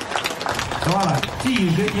 Tyler, gee,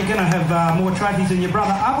 you're going to have more trophies than your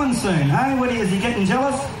brother Owen soon, hey? What is he getting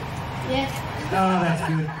jealous? Yeah. Oh, that's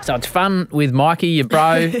good. So it's fun with Mikey, your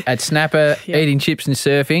bro, at Snapper, eating chips and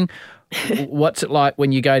surfing. What's it like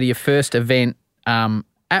when you go to your first event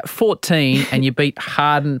at 14 and you beat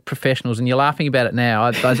hardened professionals? And you're laughing about it now.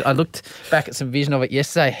 I looked back at some vision of it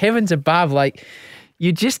yesterday. Heavens above, like,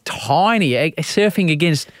 you're just tiny, surfing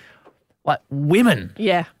against, like, women.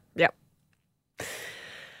 Yeah.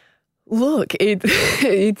 Look,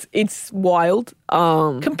 it's wild.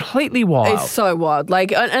 Completely wild. It's so wild.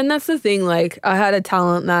 Like, and that's the thing. Like, I had a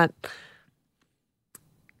talent that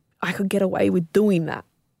I could get away with doing that,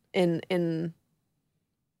 and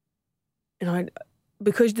I,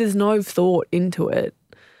 because there's no thought into it.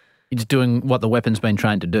 You're just doing what the weapon's been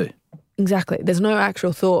trained to do. Exactly. There's no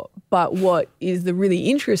actual thought. But what is the really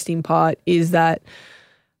interesting part is that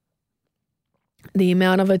the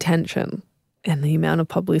amount of attention and the amount of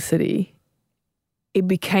publicity, it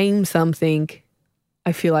became something,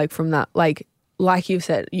 I feel like, from that. Like you've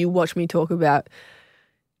said, you watch me talk about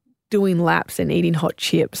doing laps and eating hot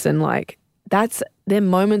chips, and like they're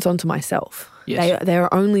moments onto myself. Yes.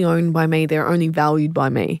 They're only owned by me. They're only valued by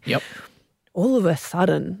me. Yep. All of a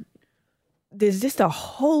sudden, there's just a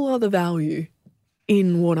whole other value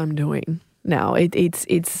in what I'm doing now. It's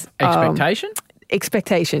expectation?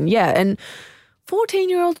 Expectation, yeah. And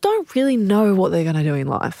 14-year-olds don't really know what they're going to do in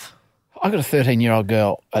life. I've got a 13-year-old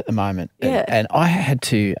girl at the moment, Yeah. and I had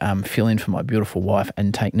to fill in for my beautiful wife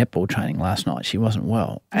and take netball training last night. She wasn't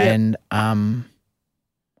well, and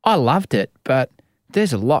I loved it, but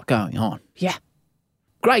there's a lot going on. Yeah.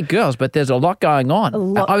 Great girls, but there's a lot going on. A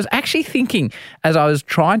lot. I was actually thinking, as I was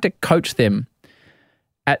trying to coach them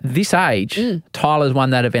at this age, Tyler's won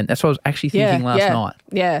that event. That's what I was actually thinking last night.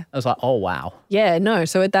 Yeah. I was like, oh, wow. Yeah, no.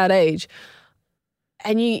 So at that age,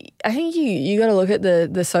 and I think you got to look at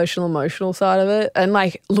the social emotional side of it. And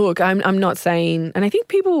like, look, I'm not saying, and I think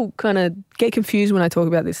people kind of get confused when I talk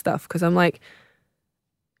about this stuff, because I'm like,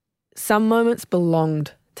 some moments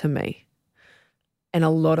belonged to me, and a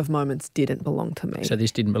lot of moments didn't belong to me. So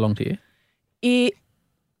this didn't belong to you?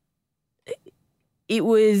 It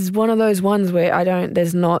was one of those ones where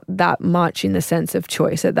there's not that much in the sense of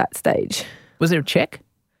choice at that stage. Was there a check?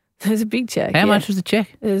 There's a big check. How much was the check?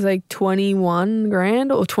 It was like 21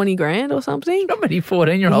 grand or 20 grand or something. Not many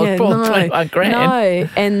 14-year-olds pulled 21 grand. No,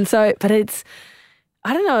 and so, but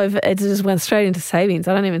I don't know if it just went straight into savings.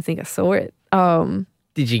 I don't even think I saw it.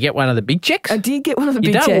 Did you get one of the big checks? I did get one of the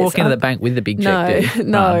big checks. You don't walk into the bank with the big check, do you?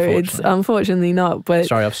 No, it's unfortunately not. But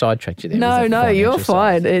sorry, I've sidetracked you there. No, you're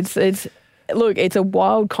fine. It's look, it's a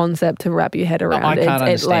wild concept to wrap your head around. I can't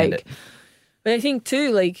understand it. But I think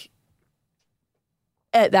too, like,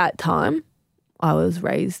 at that time, I was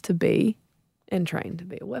raised to be and trained to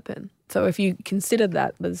be a weapon. So if you consider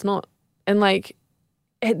that, there's not, and like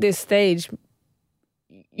at this stage,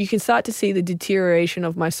 you can start to see the deterioration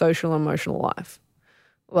of my social emotional life.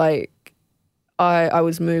 Like I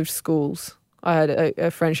was moved schools. I had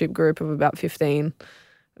a friendship group of about 15,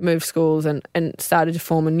 moved schools and started to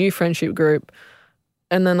form a new friendship group.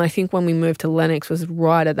 And then I think when we moved to Lennox was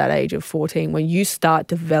right at that age of 14 when you start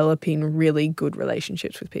developing really good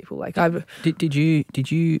relationships with people. Like Did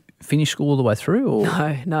you finish school all the way through?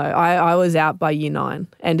 Or? No. I was out by year 9,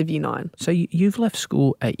 end of year 9. So you've left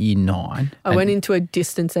school at year 9. I went into a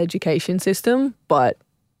distance education system, but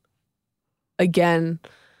again,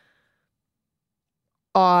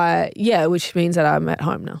 which means that I'm at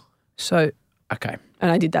home now. So, okay.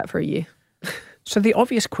 And I did that for a year. So the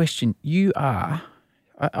obvious question,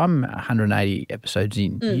 I'm 180 episodes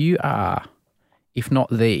in. You are, if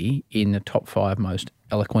not in the top 5 most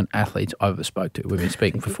eloquent athletes I've ever spoke to. We've been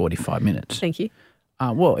speaking for 45 minutes. Thank you.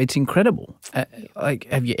 Well, it's incredible.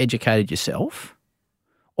 Have you educated yourself?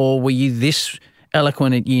 Or were you this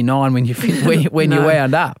eloquent at year 9 when you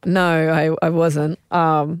wound up? No, I wasn't.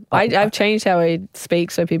 I've changed how I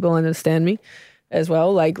speak so people understand me as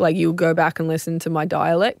well. Like you'll go back and listen to my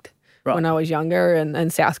dialect. Right. When I was younger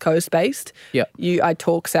and South Coast based, I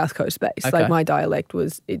talk South Coast based. Okay. Like my dialect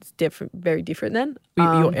it's different, very different then.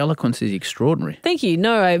 Your eloquence is extraordinary. Thank you.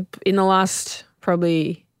 No, in the last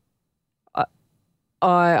probably,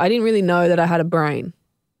 I didn't really know that I had a brain,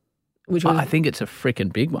 which was, I think it's a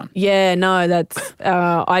freaking big one. Yeah, no, that's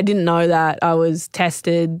I didn't know that. I was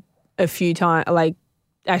tested a few times. Like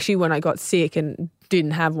actually, when I got sick and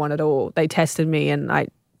didn't have one at all, they tested me and I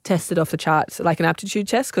tested off the charts, like an aptitude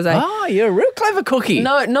test. You're a real clever cookie.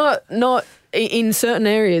 No, not in certain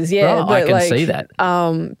areas, yeah. Right, but I can see that.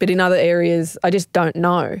 But in other areas, I just don't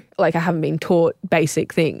know. Like I haven't been taught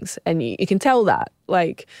basic things, and you can tell that.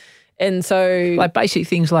 Like, and so like basic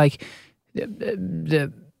things like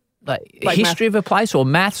the Like math, history of a place or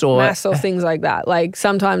maths or things like that. Like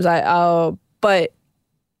sometimes but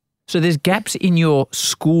so there's gaps in your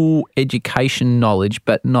school education knowledge,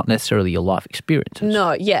 but not necessarily your life experiences.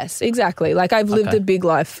 no, yes, exactly. Like I've lived Okay. a big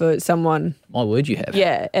life for someone. My word, you have.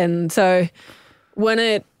 Yeah, and so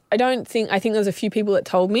I think there's a few people that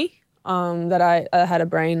told me that I had a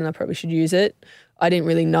brain and I probably should use it. I didn't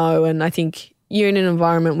really know, and I think you're in an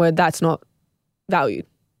environment where that's not valued.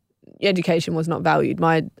 Education was not valued.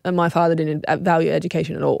 My father didn't value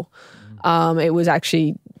education at all. It was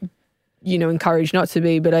actually, encouraged not to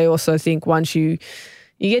be. But I also think once you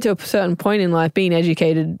get to a certain point in life, being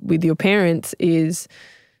educated with your parents is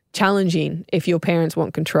challenging if your parents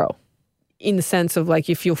want control. In the sense of like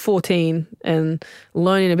if you're 14 and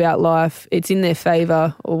learning about life, it's in their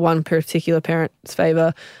favour or one particular parent's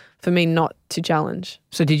favour for me not to challenge.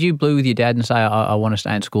 So did you blue with your dad and say, I want to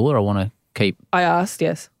stay in school or I want to keep? I asked,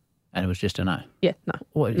 yes. And it was just a no? Yeah, no.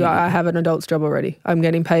 What, I have an adult's job already. I'm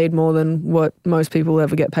getting paid more than what most people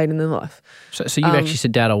ever get paid in their life. So you've actually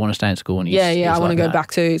said, Dad, I want to stay in school. And I want to go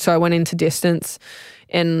back to. So I went into distance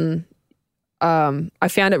and I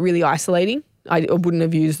found it really isolating. I wouldn't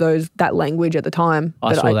have used that language at the time.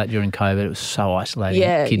 I saw that during COVID. It was so isolating.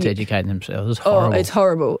 Yeah, Kids educating themselves. It was horrible. Oh, it's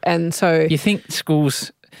horrible. And so you think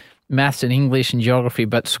schools, maths and English and geography,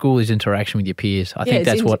 but school is interaction with your peers. I think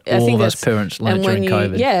that's what all of us parents learned during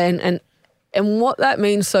COVID. Yeah, and what that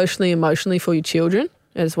means socially, emotionally for your children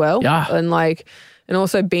as well. Yeah. And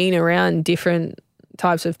also being around different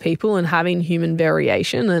types of people and having human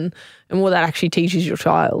variation and what that actually teaches your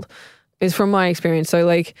child is from my experience. So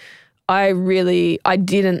I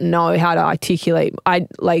didn't know how to articulate.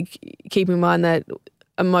 Keep in mind that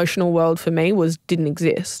emotional world for me didn't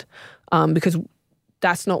exist because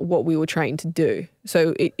that's not what we were trained to do.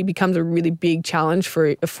 So it becomes a really big challenge for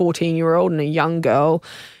a 14-year-old and a young girl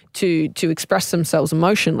to express themselves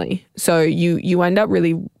emotionally. So you end up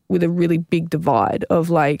really with a really big divide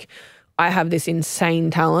of I have this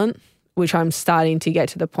insane talent, which I'm starting to get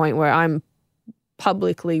to the point where I'm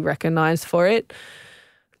publicly recognized for it.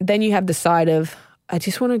 Then you have the side of, I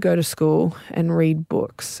just want to go to school and read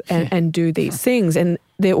books and do these things. And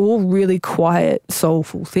they're all really quiet,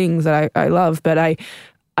 soulful things that I love. But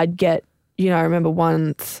I'd get, I remember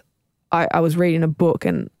once I was reading a book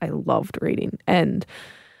and I loved reading. And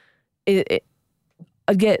I'd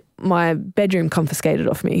get my bedroom confiscated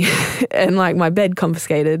off me and my bed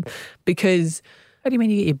confiscated because... How do you mean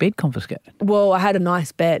you get your bed confiscated? Well, I had a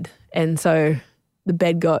nice bed. And so the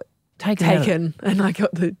bed got taken and I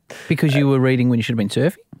got the... Because you were reading when you should have been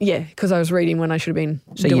surfing? Yeah, because I was reading when I should have been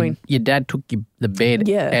doing... Your dad took the bed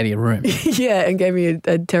out of your room? Yeah, and gave me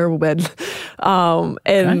a terrible bed.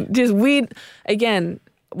 Just weird... Again,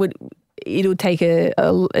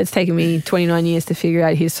 it's taken me 29 years to figure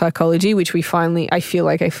out his psychology, which I feel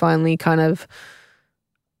like I finally kind of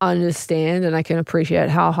understand and I can appreciate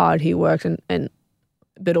how hard he worked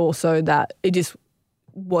but also that it just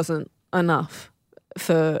wasn't enough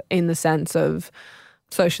in the sense of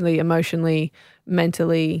socially, emotionally,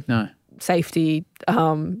 mentally, safety,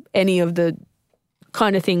 any of the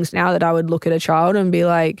kind of things now that I would look at a child and be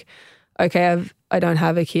like, okay, I don't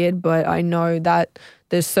have a kid, but I know that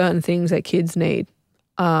there's certain things that kids need,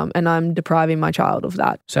 and I'm depriving my child of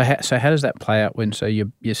that. So how does that play out when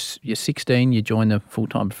you're 16, you join the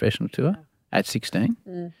full-time professional tour at 16?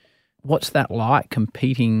 Mm. What's that like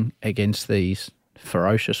competing against these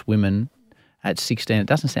ferocious women at 16? It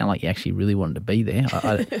doesn't sound like you actually really wanted to be there.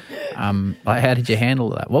 How did you handle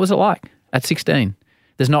that? What was it like at 16?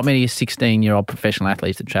 There's not many 16-year-old professional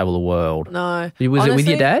athletes that travel the world. No. Was it with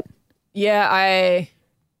your dad? Yeah, I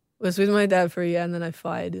was with my dad for a year and then I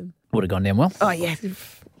fired him. Would have gone down well. Oh, yeah.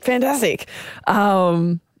 Fantastic.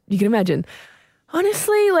 You can imagine.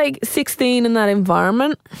 Honestly, 16 in that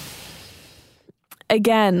environment,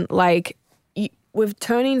 again, with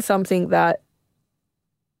turning something that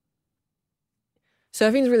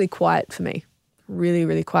surfing's really quiet for me. Really,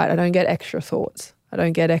 really quiet. I don't get extra thoughts. I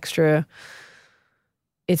don't get extra...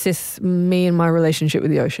 It's just me and my relationship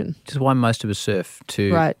with the ocean. Which is why most of us surf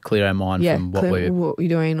to clear our mind from what you're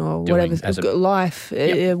doing or whatever. Life,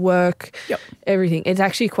 work, everything. It's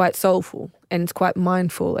actually quite soulful and it's quite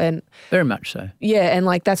mindful. And very much so. Yeah, and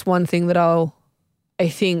that's one thing that I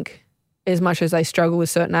think as much as I struggle with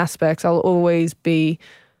certain aspects, I'll always be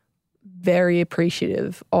very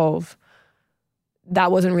appreciative of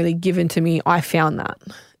that wasn't really given to me. I found that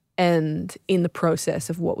and in the process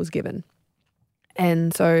of what was given.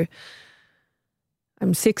 And so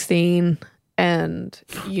I'm 16 and,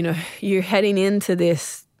 you're heading into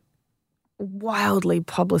this wildly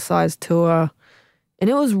publicized tour and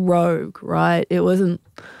it was rogue, right? It wasn't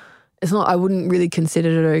it's not, I wouldn't really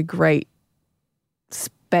consider it a great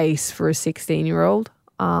space for a 16-year-old.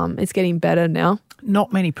 It's getting better now.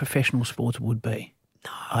 Not many professional sports would be.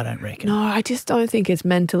 No, I don't reckon. No, I just don't think it's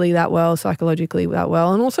mentally that well, psychologically that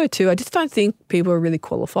well. And also too, I just don't think people are really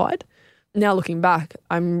qualified. Now looking back,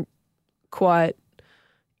 I'm quite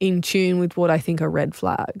in tune with what I think are red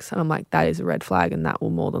flags. And I'm like, that is a red flag and that will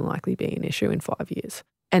more than likely be an issue in 5 years.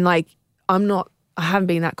 And like, I haven't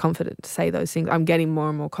been that confident to say those things. I'm getting more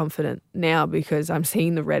and more confident now because I'm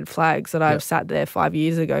seeing the red flags that I've sat there 5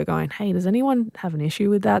 years ago going, hey, does anyone have an issue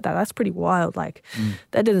with that? That's pretty wild. Like,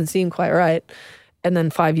 that doesn't seem quite right. And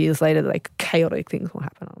then 5 years later, like, chaotic things will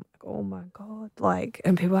happen. I'm like, oh my God. Like,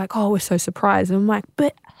 and people are like, oh, we're so surprised. And I'm like,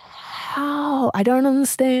 but how? I don't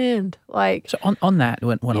understand. Like, so on that,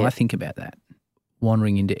 when I think about that,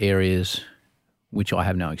 wandering into areas which I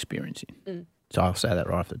have no experience in. So I'll say that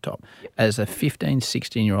right off the top. Yep. As a 15,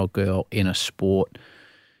 16-year-old girl in a sport,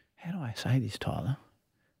 how do I say this, Tyler,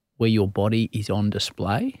 where your body is on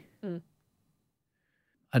display?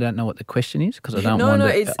 I don't know what the question is because I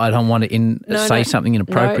don't want to say something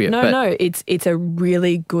inappropriate. No, it's a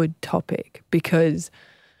really good topic because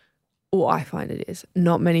I find it is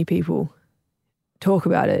not many people talk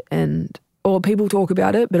about it, or people talk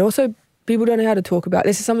about it, but also people don't know how to talk about it.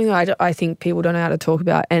 This is something that I think people don't know how to talk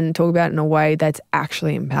about and talk about in a way that's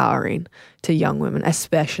actually empowering to young women,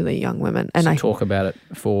 especially young women. And so talk about it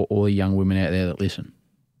for all the young women out there that listen.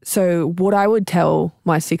 So what I would tell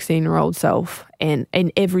my 16-year-old self and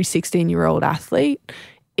every 16-year-old athlete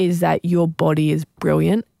is that your body is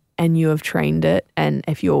brilliant and you have trained it. And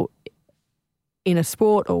if you're in a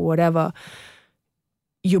sport or whatever,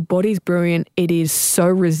 your body's brilliant. It is so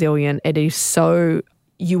resilient. It is so,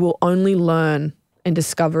 you will only learn and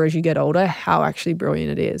discover as you get older how actually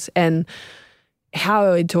brilliant it is. And how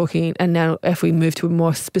are we talking, and now if we move to a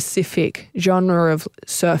more specific genre of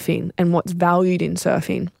surfing and what's valued in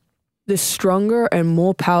surfing, the stronger and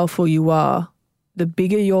more powerful you are, the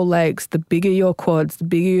bigger your legs, the bigger your quads, the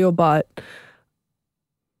bigger your butt,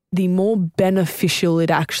 the more beneficial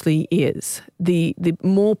it actually is. The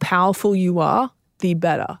more powerful you are, the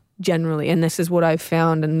better, generally. And this is what I've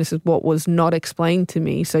found, and this is what was not explained to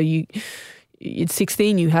me. So at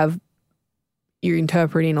 16, you're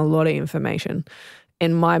interpreting a lot of information.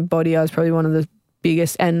 In my body, I was probably one of the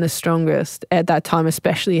biggest and the strongest at that time,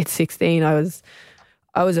 especially at 16. I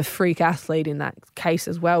was a freak athlete in that case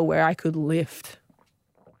as well, where I could lift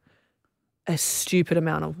a stupid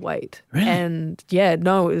amount of weight. Really? And it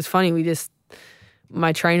was funny.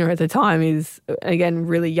 My trainer at the time is, again,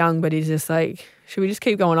 really young, but he's just like, should we just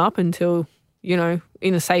keep going up until, in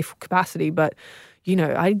a safe capacity? But,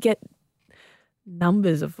 I'd get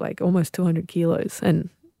numbers of like almost 200 kilos and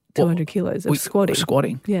 200 kilos of squatting.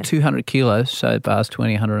 Squatting. Yeah. 200 kilos, so bars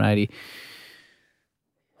 20, 180.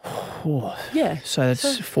 Oh, yeah. So that's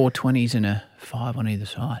 420s and a 5 on either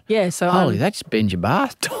side. Yeah. So holy, that's Benji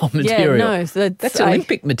bath material. Yeah, no. So that's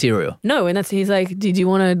Olympic material. No, and he's like, did you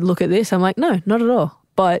want to look at this? I'm like, no, not at all.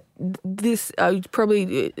 But this, I was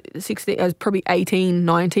probably 16, I was probably 18,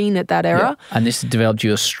 19 at that era. Yeah. And this developed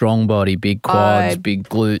you a strong body, big quads, big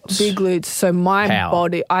glutes. Big glutes. So my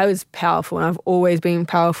body, I was powerful and I've always been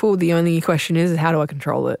powerful. The only question is how do I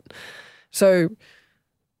control it? So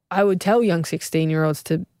I would tell young 16-year-olds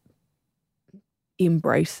to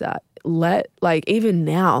embrace that. Even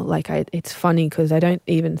now, it's funny because I don't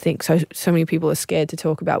even think so many people are scared to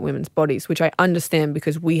talk about women's bodies, which I understand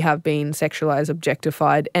because we have been sexualized,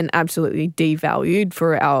 objectified, and absolutely devalued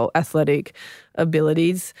for our athletic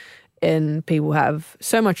abilities. And people have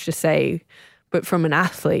so much to say, but from an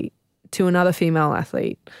athlete to another female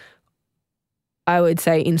athlete, I would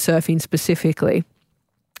say in surfing specifically,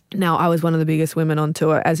 now I was one of the biggest women on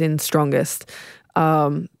tour, as in strongest,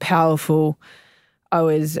 powerful. I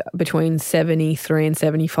was between 73 and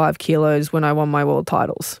 75 kilos when I won my world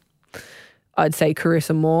titles. I'd say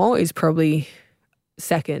Carissa Moore is probably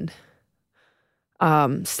second.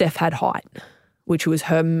 Steph had height, which was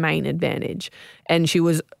her main advantage. And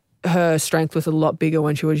her strength was a lot bigger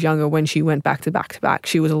when she was younger. When she went back to back to back,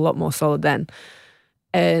 she was a lot more solid then.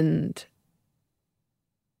 And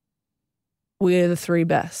we're the three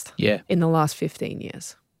best in the last 15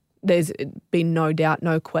 years. There's been no doubt,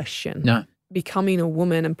 no question. No. Becoming a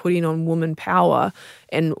woman and putting on woman power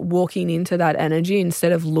and walking into that energy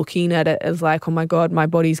instead of looking at it as like, oh my God, my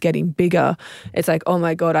body's getting bigger. It's like, oh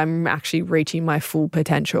my God, I'm actually reaching my full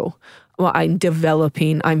potential. Well, I'm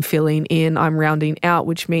developing, I'm filling in, I'm rounding out,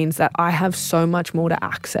 which means that I have so much more to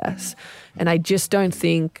access. And I just don't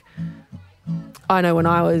think, I know when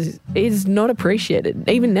it's not appreciated.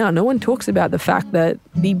 Even now, no one talks about the fact that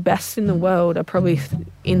the best in the world are probably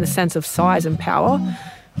in the sense of size and power,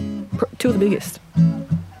 Two of the biggest.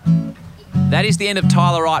 That is the end of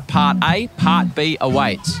Tyler Wright Part A. Part B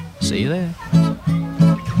awaits. See you there.